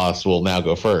lost will now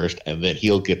go first, and then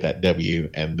he'll get that W,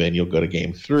 and then you'll go to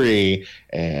game 3,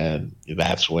 and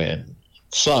that's when it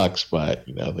sucks. But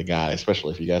the guy,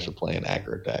 especially if you guys are playing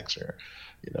aggro decks, or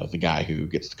the guy who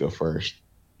gets to go first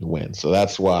wins. So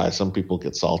that's why some people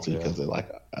get salty, because they're like,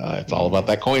 it's all about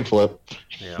that coin flip.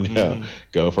 Yeah.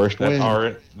 Go first, win.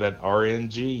 That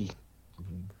RNG.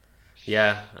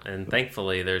 Yeah, and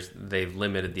thankfully they've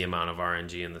limited the amount of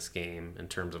RNG in this game in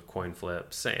terms of coin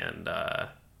flips and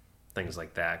things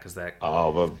like that, because that.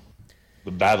 Oh, but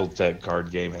the BattleTech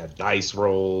card game had dice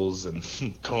rolls and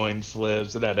coin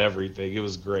flips. It had everything. It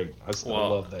was great. I still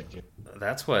love that game.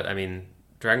 That's what I mean.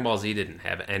 Dragon Ball Z didn't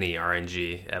have any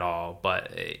RNG at all,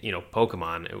 but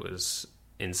Pokemon, it was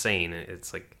insane.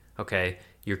 It's like, okay,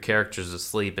 your character's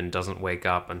asleep and doesn't wake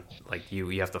up, and like you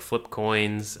have to flip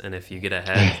coins, and if you get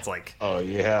ahead, it's like, oh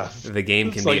yeah, the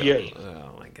game can like, be.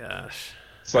 Oh my gosh.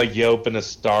 It's like you open a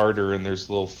starter and there's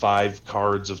little 5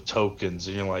 cards of tokens,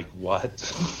 and you're like, what?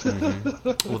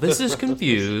 Mm-hmm. Well, this is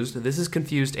confused. This is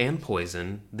confused and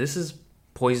poison. This is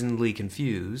poisonedly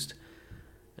confused,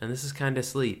 and this is kind of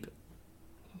sleep.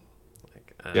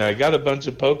 Yeah, I got a bunch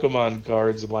of Pokemon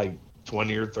cards, like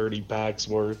 20 or 30 packs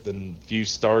worth, and a few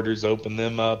starters, opened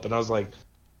them up, and I was like,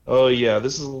 oh yeah,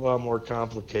 this is a lot more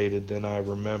complicated than I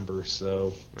remember,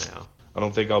 so Yeah. I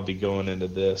don't think I'll be going into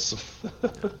this.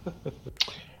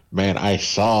 Man, I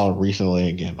saw recently,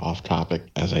 again, off topic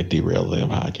as I derailed the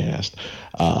podcast,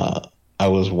 I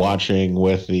was watching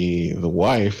with the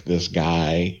wife this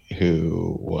guy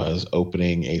who was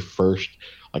opening the first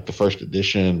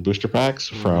edition booster packs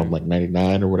from like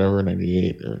 99 or whatever,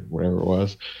 98 or whatever it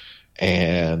was.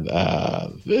 And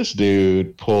this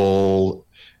dude pulled,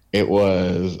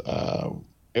 ended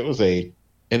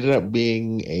up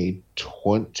being a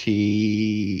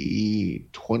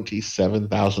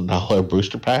 $27,000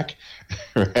 booster pack,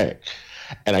 right?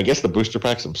 And I guess the booster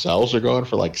packs themselves are going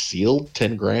for like sealed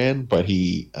 10 grand, but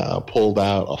he pulled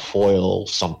out a foil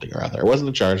something or other. It wasn't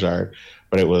a Charizard,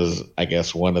 but it was, I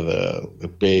guess, one of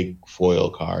the big foil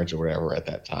cards or whatever at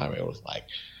that time. It was like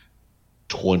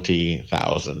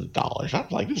 $20,000. I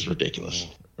was like, this is ridiculous.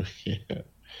 Yeah.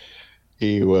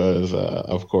 He was,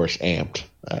 of course, amped,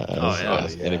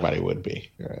 as anybody would be.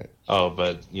 Right. Oh,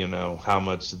 but how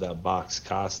much did that box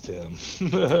cost him?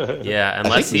 Yeah,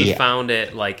 unless he found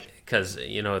it, because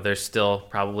there's still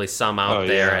probably some out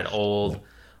there at old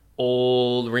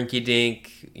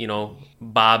rinky-dink,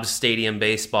 Bob's Stadium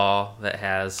baseball that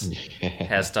has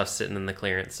stuff sitting in the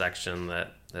clearance section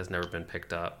that has never been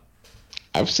picked up.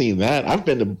 I've seen that. I've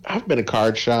been to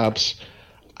card shops.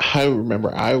 I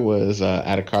remember I was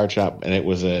at a card shop, and it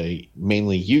was a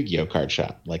mainly Yu-Gi-Oh card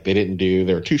shop. Like there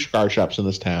were 2 card shops in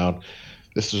this town.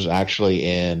 This was actually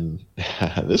in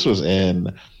not the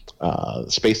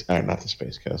Space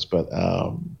Coast, but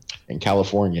in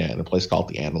California, in a place called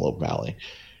the Antelope Valley.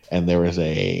 And there was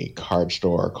a card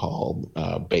store called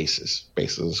Bases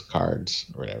Cards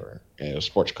or whatever,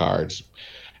 sports cards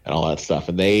and all that stuff.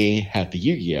 And they had the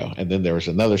Yu-Gi-Oh! And then there was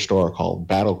another store called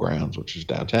Battlegrounds, which is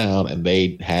downtown, and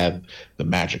they had the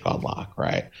Magic on lock,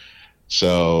 right?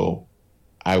 So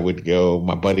I would go,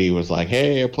 my buddy was like,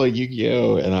 hey, I play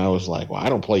Yu-Gi-Oh! And I was like, well, I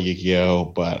don't play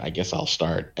Yu-Gi-Oh! But I guess I'll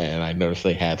start. And I noticed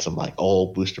they had some like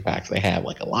old booster packs. They had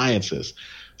like alliances.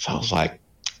 So I was like,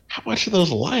 how much do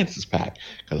those alliances pack?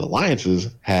 Because alliances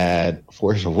had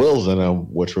Force of Wills in them,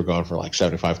 which were going for like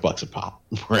 $75 a pop,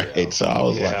 right? Yeah. So I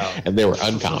was like, and they were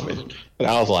uncommon. And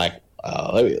I was like,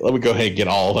 let me go ahead and get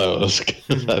all those.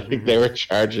 I think they were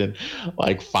charging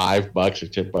like $5 or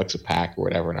 $10 a pack or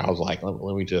whatever. And I was like,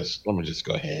 let me just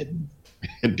go ahead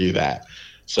and do that.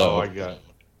 So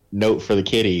note for the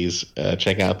kiddies,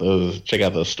 check out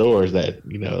those stores that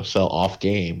sell off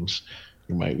games.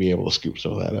 you might be able to scoop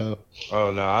some of that up.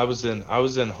 Oh no, I was in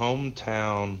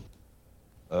hometown,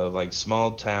 like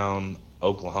small town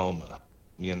Oklahoma,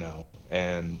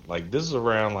 and like this is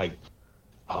around like,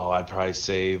 I'd probably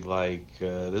say like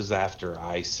this is after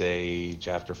Ice Age,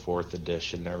 after Fourth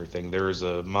Edition and everything. There was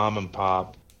a mom and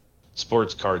pop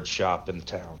sports card shop in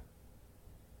town,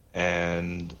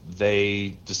 and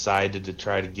they decided to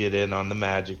try to get in on the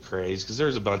Magic craze because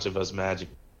there's a bunch of us Magic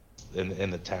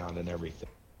in the town and everything.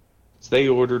 So they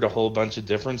ordered a whole bunch of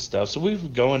different stuff. So we were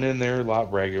going in there a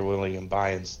lot regularly and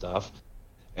buying stuff.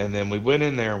 And then we went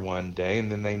in there one day,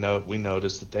 and then we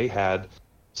noticed that they had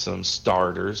some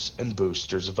starters and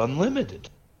boosters of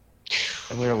Unlimited.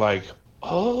 And we were like,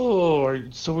 so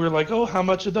we were like, how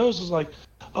much are those? It was like,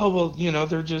 well,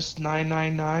 they're just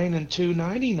 $9.99 and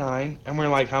 $2.99. And we're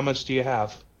like, how much do you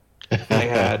have?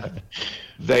 And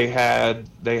they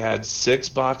had 6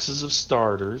 boxes of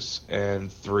starters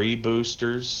and 3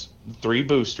 booster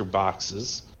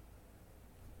boxes.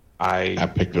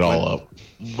 I picked it all up.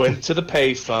 Went to the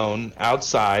payphone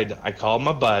outside. I called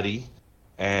my buddy,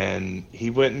 and he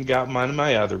went and got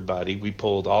my other buddy. We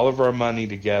pulled all of our money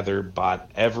together,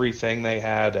 bought everything they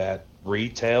had at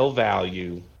retail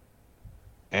value,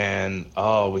 and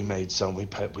we made some. We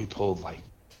pulled like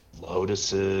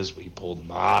Lotuses, we pulled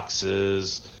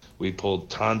Moxes, we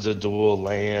pulled tons of dual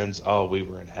lands. Oh, we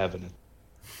were in heaven.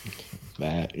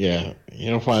 That, yeah, you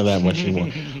don't find that much anymore.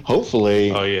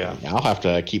 Hopefully, I'll have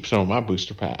to keep some of my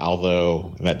booster packs,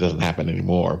 although that doesn't happen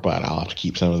anymore, but I'll have to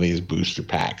keep some of these booster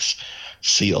packs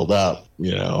sealed up,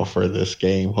 for this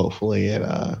game. Hopefully it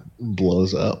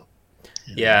blows up.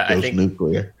 Yeah, goes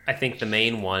nuclear. I think the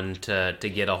main one to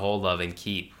get a hold of and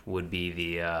keep would be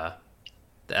the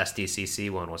SDCC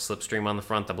one with Slipstream on the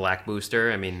front, the black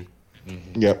booster. I mean,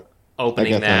 yep.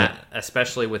 Opening that,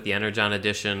 especially with the Energon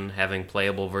edition, having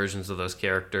playable versions of those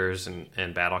characters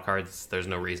and battle cards, there's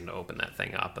no reason to open that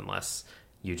thing up unless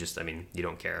you you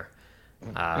don't care.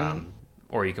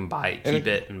 Or you can keep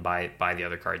it and buy the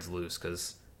other cards loose,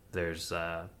 because there's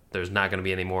not going to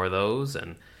be any more of those.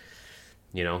 And,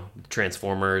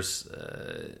 Transformers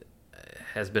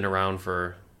has been around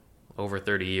for over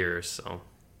 30 years, so...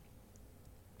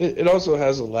 It also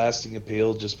has a lasting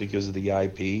appeal just because of the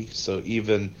IP, so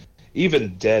even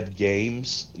dead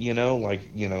games,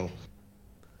 I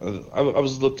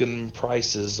was looking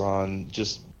prices on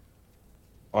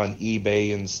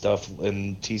eBay and stuff,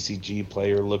 and TCG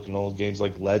Player, looking old games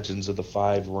like Legends of the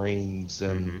Five Rings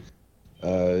and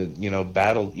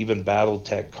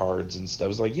BattleTech cards and stuff. I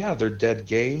was like, yeah, they're dead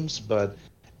games, but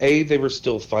they were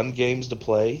still fun games to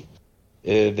play.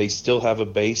 They still have a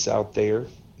base out there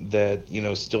that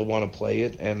still want to play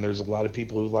it, and there's a lot of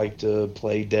people who like to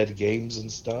play dead games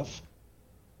and stuff,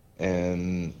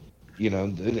 and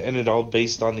and it all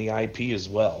based on the IP as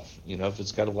well. If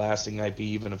it's got a lasting IP,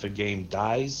 even if a game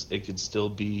dies, it could still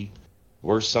be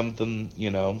worth something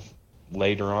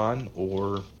later on,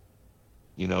 or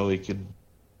it could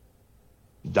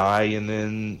die and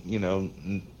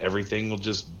then everything will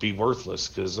just be worthless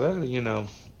because who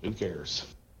cares.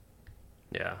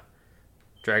 Yeah.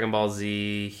 Dragon Ball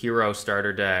Z Hero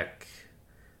Starter Deck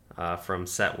from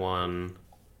Set 1,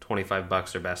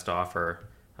 $25 their best offer.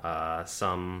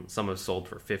 Some have sold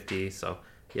for $50. So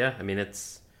yeah, I mean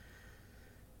it's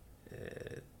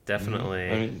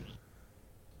definitely.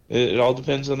 It all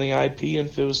depends on the IP and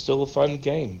if it was still a fun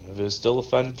game. If it's still a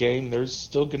fun game, there's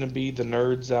still going to be the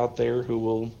nerds out there who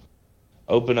will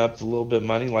open up a little bit of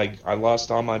money. Like I lost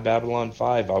all my Babylon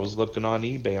 5. I was looking on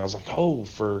eBay. I was like,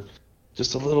 for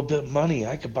just a little bit of money,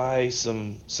 I could buy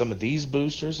some of these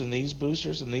boosters and these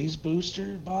boosters and these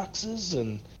booster boxes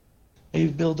and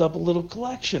maybe build up a little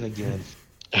collection again.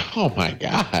 Oh my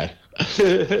God.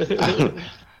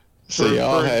 So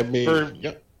y'all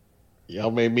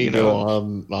made me go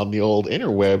on the old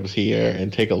interwebs here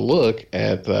and take a look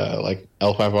at like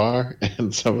L5R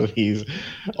and some of these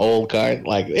old cards.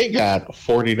 Like they got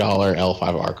 $40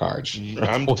 L5R cards.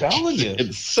 I'm telling you,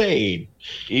 insane.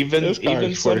 Even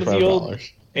some of the old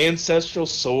ancestral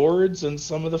swords and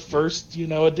some of the first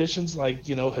editions, like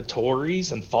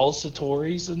Hattoris and false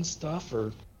Hattoris and stuff,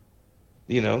 or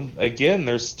again,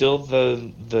 there's still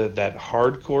that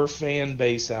hardcore fan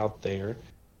base out there.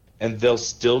 And they'll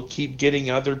still keep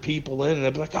getting other people in, and they'll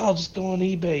be like, I'll just go on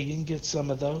eBay, you can get some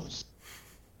of those.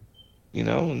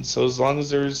 And so as long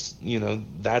as there's,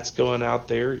 that's going out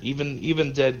there,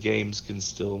 even dead games can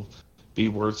still be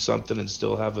worth something and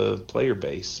still have a player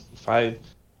base. If I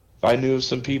knew of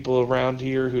some people around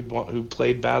here who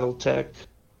played BattleTech,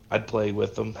 I'd play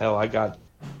with them. Hell, I got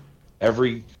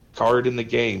every card in the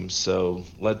game, so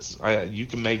you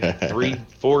can make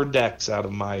 3-4 decks out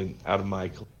of my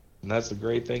and that's the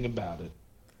great thing about it.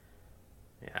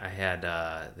 Yeah, I had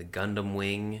the Gundam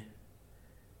Wing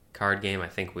card game. I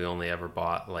think we only ever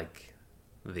bought like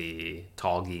the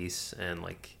Tall Geese and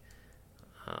like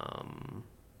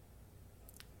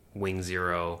Wing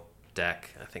Zero deck.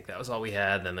 I think that was all we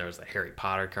had. Then there was the Harry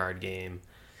Potter card game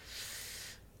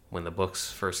when the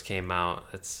books first came out.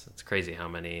 It's crazy how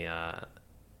many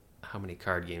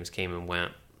card games came and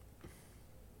went.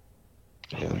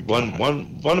 Yeah, one of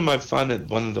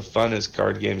the funnest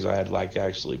card games I had, like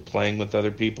actually playing with other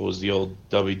people, was the old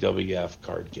WWF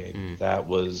card game. That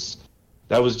was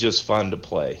just fun to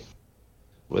play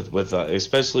with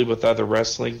especially with other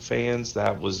wrestling fans.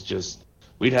 That was just,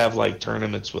 we'd have like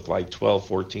tournaments with like 12,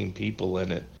 14 people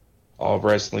in it, all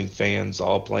wrestling fans,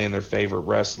 all playing their favorite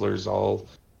wrestlers, all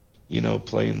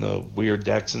playing the weird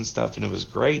decks and stuff, and it was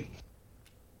great.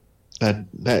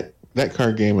 That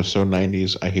card game is so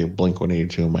 90s. I hear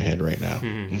Blink-182 in my head right now.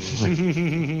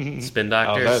 Spin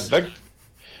Doctors.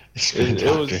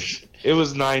 It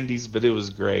was 90s, but it was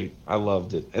great. I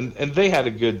loved it, and they had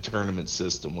a good tournament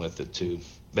system with it too.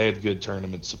 They had good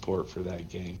tournament support for that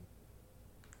game.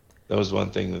 That was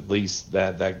one thing at least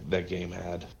that game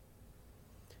had.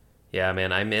 Yeah,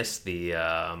 man, I miss the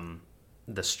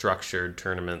structured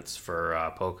tournaments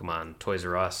for Pokemon. Toys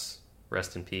R Us,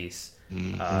 rest in peace.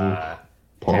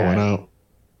 Pour one out.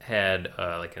 Had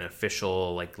like an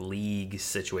official like league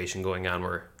situation going on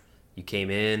where you came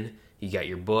in, you got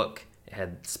your book, it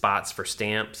had spots for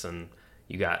stamps, and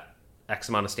you got X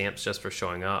amount of stamps just for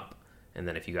showing up. And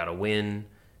then if you got a win,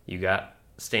 you got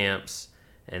stamps,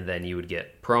 and then you would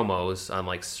get promos on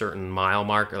like certain mile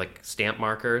marker, like stamp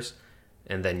markers,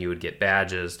 and then you would get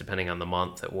badges depending on the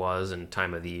month it was and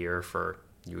time of the year. For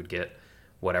you would get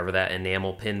whatever that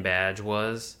enamel pin badge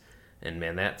was. And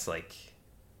man, that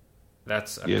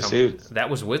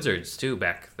was Wizards too.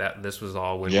 This was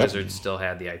all when Wizards still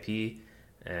had the IP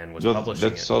and was publishing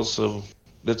it.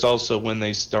 That's also when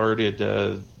they started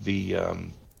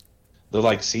the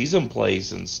like season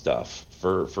plays and stuff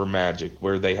for Magic,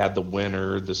 where they had the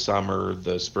winter, the summer,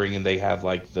 the spring, and they had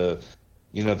like the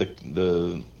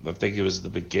I think it was the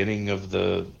beginning of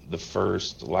the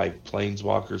first like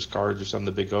Planeswalkers cards or some of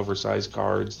the big oversized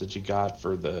cards that you got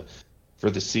for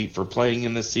playing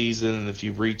in the season, and if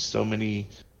you reach so many,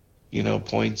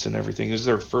 points and everything. It was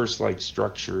their first like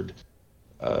structured,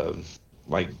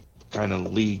 like kind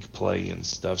of league play and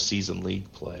stuff, season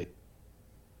league play.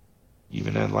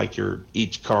 Even had like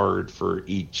each card for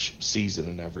each season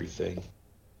and everything.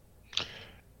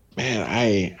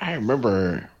 Man, I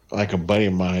remember like a buddy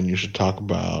of mine used to talk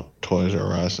about Toys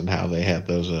R Us and how they had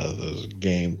those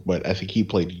games, but I think he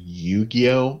played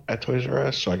Yu-Gi-Oh at Toys R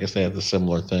Us, so I guess they had the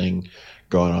similar thing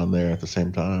going on there at the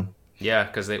same time. Yeah,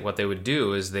 because what they would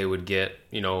do is they would get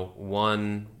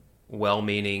one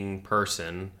well-meaning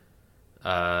person,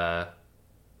 like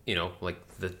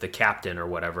the captain or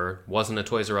whatever, wasn't a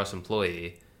Toys R Us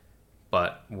employee,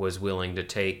 but was willing to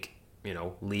take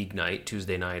league night,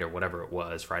 Tuesday night or whatever it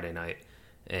was, Friday night,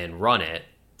 and run it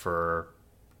for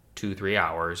 2-3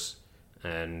 hours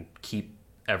and keep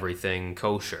everything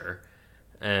kosher.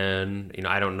 And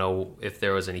I don't know if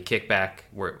there was any kickback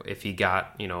where if he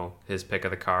got his pick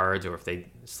of the cards, or if they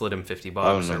slid him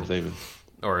 $50,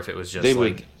 or if it was just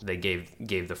they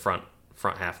gave the front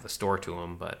half of the store to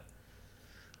him. But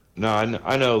no,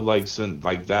 I know like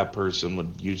that person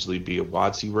would usually be a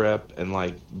WotC rep, and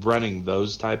like running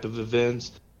those type of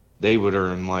events, they would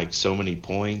earn like so many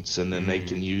points, and then they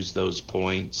can use those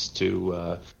points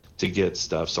to get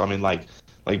stuff. So I mean, like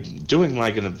doing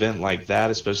like an event like that,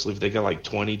 especially if they got like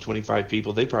 20, 25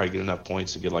 people, they'd probably get enough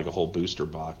points to get like a whole booster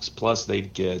box. Plus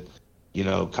they'd get,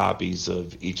 copies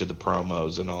of each of the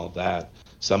promos and all that.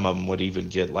 Some of them would even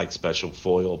get like special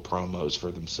foil promos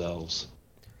for themselves.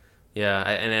 Yeah,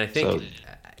 and I think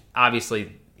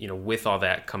obviously, with all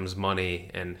that comes money,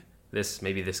 and this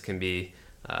can be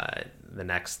the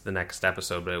next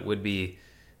episode, but it would be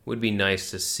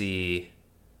nice to see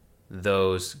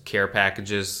those care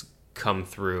packages come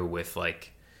through with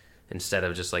like, instead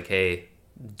of just like, hey,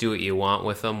 do what you want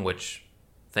with them, which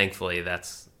thankfully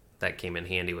that came in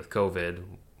handy with COVID.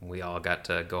 We all got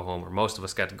to go home, or most of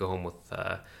us got to go home with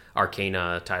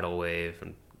Arcana, Tidal Wave,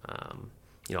 and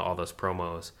all those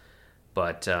promos.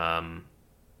 But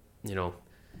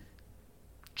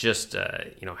just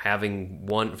having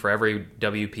one for every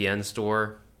WPN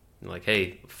store, like,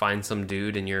 hey, find some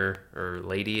dude or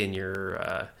lady in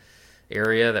your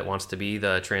area that wants to be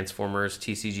the Transformers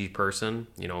TCG person.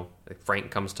 Frank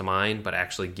comes to mind, but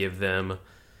actually give them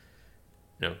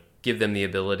the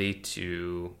ability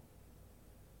to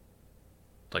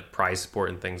like prize support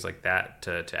and things like that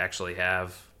to actually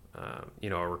have a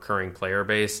recurring player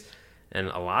base. And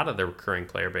a lot of the recurring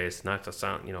player base, not to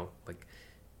sound, like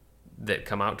that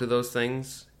come out to those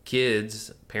things,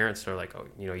 kids, parents are like, oh,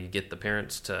 you get the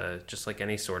parents to, just like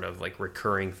any sort of like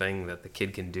recurring thing that the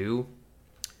kid can do.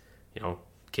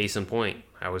 Case in point,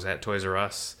 I was at Toys R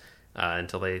Us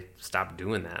until they stopped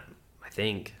doing that. I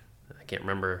think I can't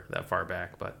remember that far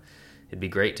back, but it'd be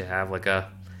great to have like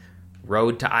a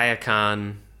Road to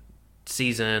Iacon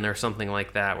season or something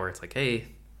like that, where it's like, hey,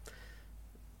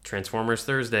 Transformers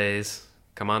Thursdays,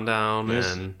 come on down,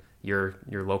 yes. And your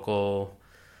local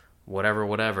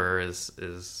whatever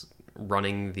is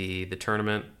running the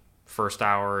tournament. First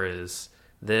hour is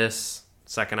this,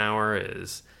 second hour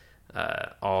is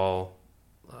all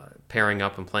pairing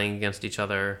up and playing against each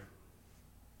other.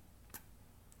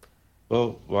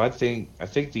 Well, I think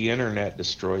the internet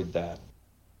destroyed that,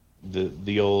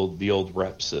 the old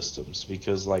rep systems,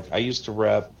 because like I used to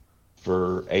rep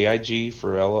for AIG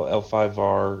for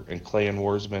L5R and Clan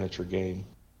Wars miniature game,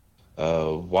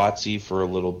 WotC for a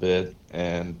little bit,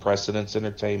 and Precedence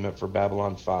Entertainment for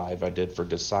Babylon 5. I did for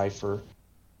Decipher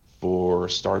for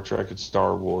Star Trek and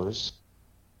Star Wars.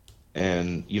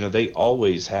 And they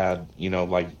always had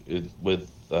like with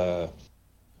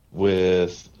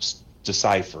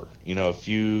Decipher, if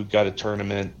you got a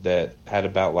tournament that had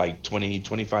about like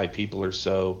 25 people or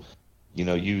so,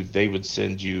 they would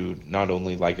send you not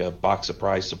only like a box of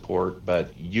prize support,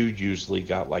 but you usually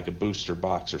got like a booster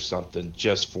box or something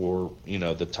just for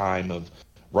the time of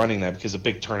running that, because a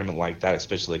big tournament like that,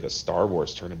 especially like a Star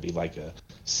Wars tournament, be like a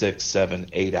 6, 7,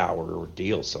 8 hour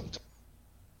ordeal sometimes.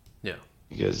 Yeah.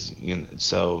 Because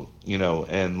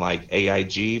and like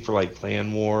AIG for like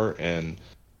Clan War and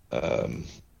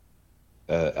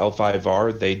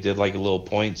L5R, they did like a little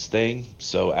points thing.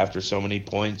 So after so many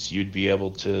points, you'd be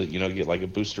able to get like a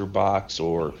booster box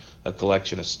or a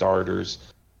collection of starters.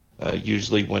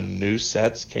 Usually when new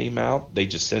sets came out, they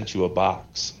just sent you a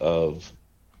box of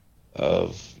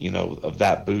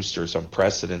that booster. Some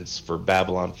Precedence for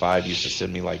Babylon 5 used to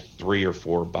send me like 3 or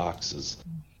 4 boxes.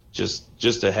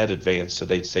 Just ahead advance, so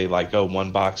they'd say like, oh,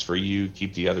 1 box for you,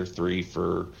 keep the other 3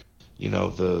 for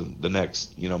the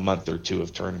next month or 2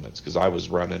 of tournaments, because I was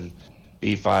running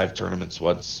B5 tournaments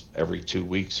once every 2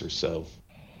 weeks or so.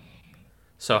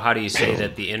 So how do you say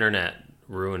that the internet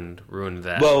ruined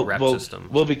that rep system?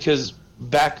 Well, because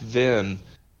back then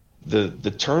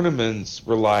the tournaments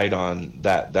relied on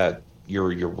that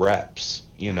your reps.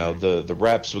 The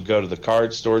reps would go to the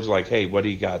card stores like, hey, what do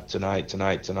you got tonight?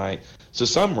 So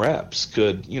some reps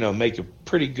could, make a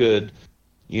pretty good,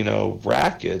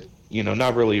 racket,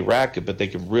 not really a racket, but they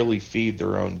can really feed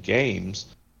their own games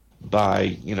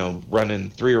by, running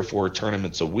 3 or 4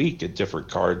 tournaments a week at different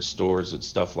card stores and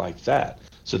stuff like that.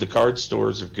 So the card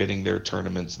stores are getting their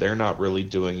tournaments. They're not really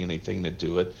doing anything to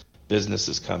do it. Business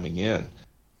is coming in.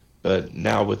 But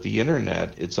now with the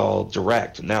internet, it's all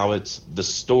direct. Now it's the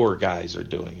store guys are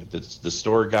doing it. It's the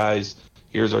store guys.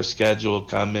 Here's our schedule.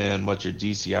 Come in. What's your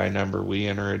DCI number? We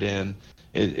enter it in.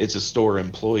 It's a store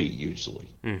employee usually.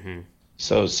 Mm-hmm.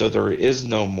 So there is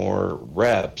no more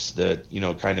reps that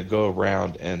kind of go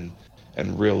around and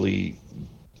really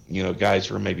guys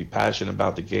who are maybe passionate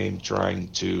about the game, trying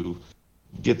to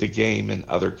get the game in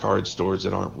other card stores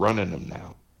that aren't running them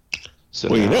now. So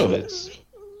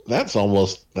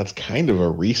that's kind of a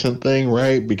recent thing,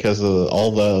 right? Because of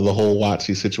all the whole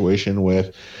WotC situation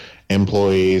with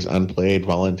employees, unplayed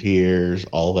volunteers,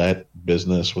 all that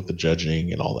business with the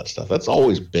judging and all that stuff. That's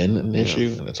always been an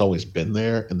issue, and it's always been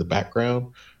there in the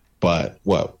background. But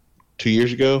 2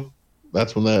 years ago,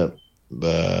 that's when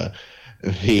the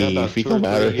fecal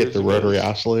matter hit the rotary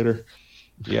oscillator.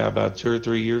 Yeah, about 2 or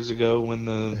 3 years ago when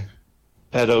the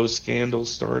pedo scandal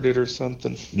started or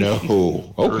something. No.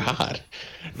 Oh, God.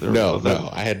 No,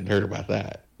 I hadn't heard about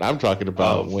that. I'm talking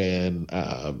about when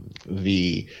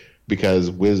because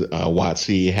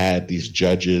WotC had these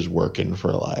judges working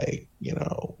for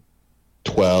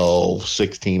 12,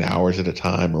 16 hours at a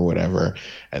time or whatever.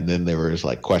 And then there was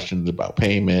like questions about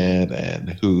payment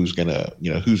and who's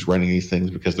running these things,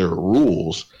 because there are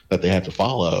rules that they have to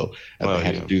follow and they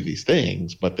had to do these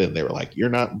things. But then they were like, you're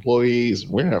not employees,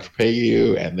 we're going to have to pay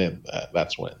you. And then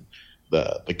that's when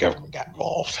the government got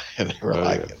involved and they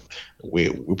were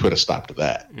we put a stop to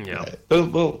that. Yeah.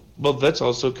 Right? Well, that's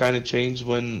also kind of changed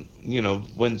when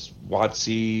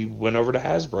WotC went over to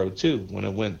Hasbro too, when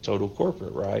it went total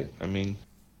corporate, right? I mean,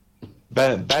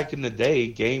 back in the day,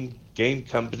 game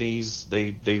companies,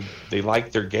 they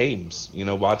liked their games.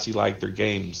 WotC liked their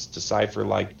games. Decipher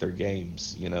liked their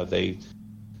games. They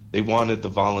wanted the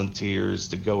volunteers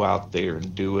to go out there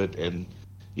and do it, and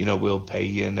we'll pay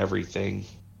you and everything.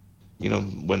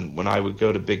 When I would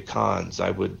go to big cons, I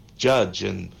would judge,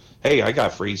 and hey, I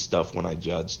got free stuff when I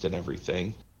judged and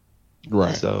everything.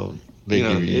 Right. So They you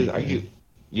know, give you.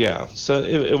 yeah. So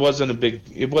it wasn't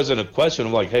it wasn't a question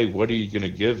of like, hey, what are you gonna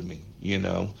give me? You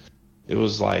know, it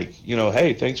was like,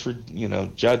 hey, thanks for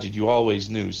judging. You always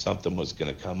knew something was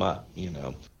gonna come up.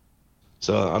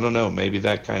 So I don't know.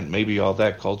 Maybe all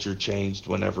that culture changed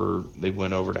whenever they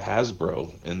went over to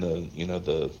Hasbro in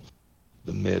the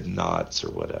mid knots or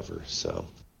whatever. So,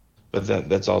 but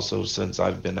that's also since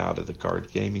I've been out of the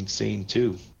card gaming scene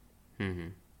too. Mm-hmm.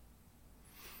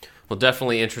 Well,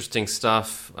 definitely interesting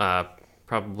stuff.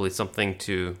 Probably something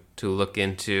to look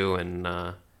into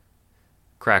and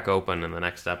crack open in the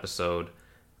next episode.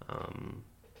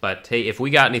 But hey, if we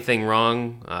got anything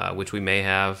wrong, which we may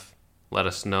have, let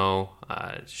us know.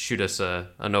 Shoot us a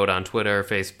note on Twitter,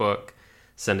 Facebook.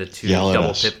 Send it to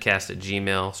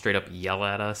doublepipcast@gmail. Straight up yell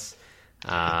at us.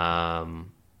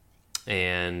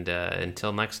 And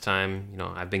until next time,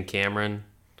 I've been Cameron.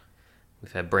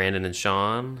 We've had Brandon and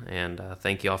Sean, and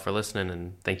thank you all for listening,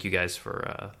 and thank you guys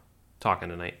for talking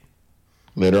tonight.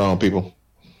 Later on, people.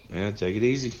 Yeah, take it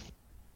easy.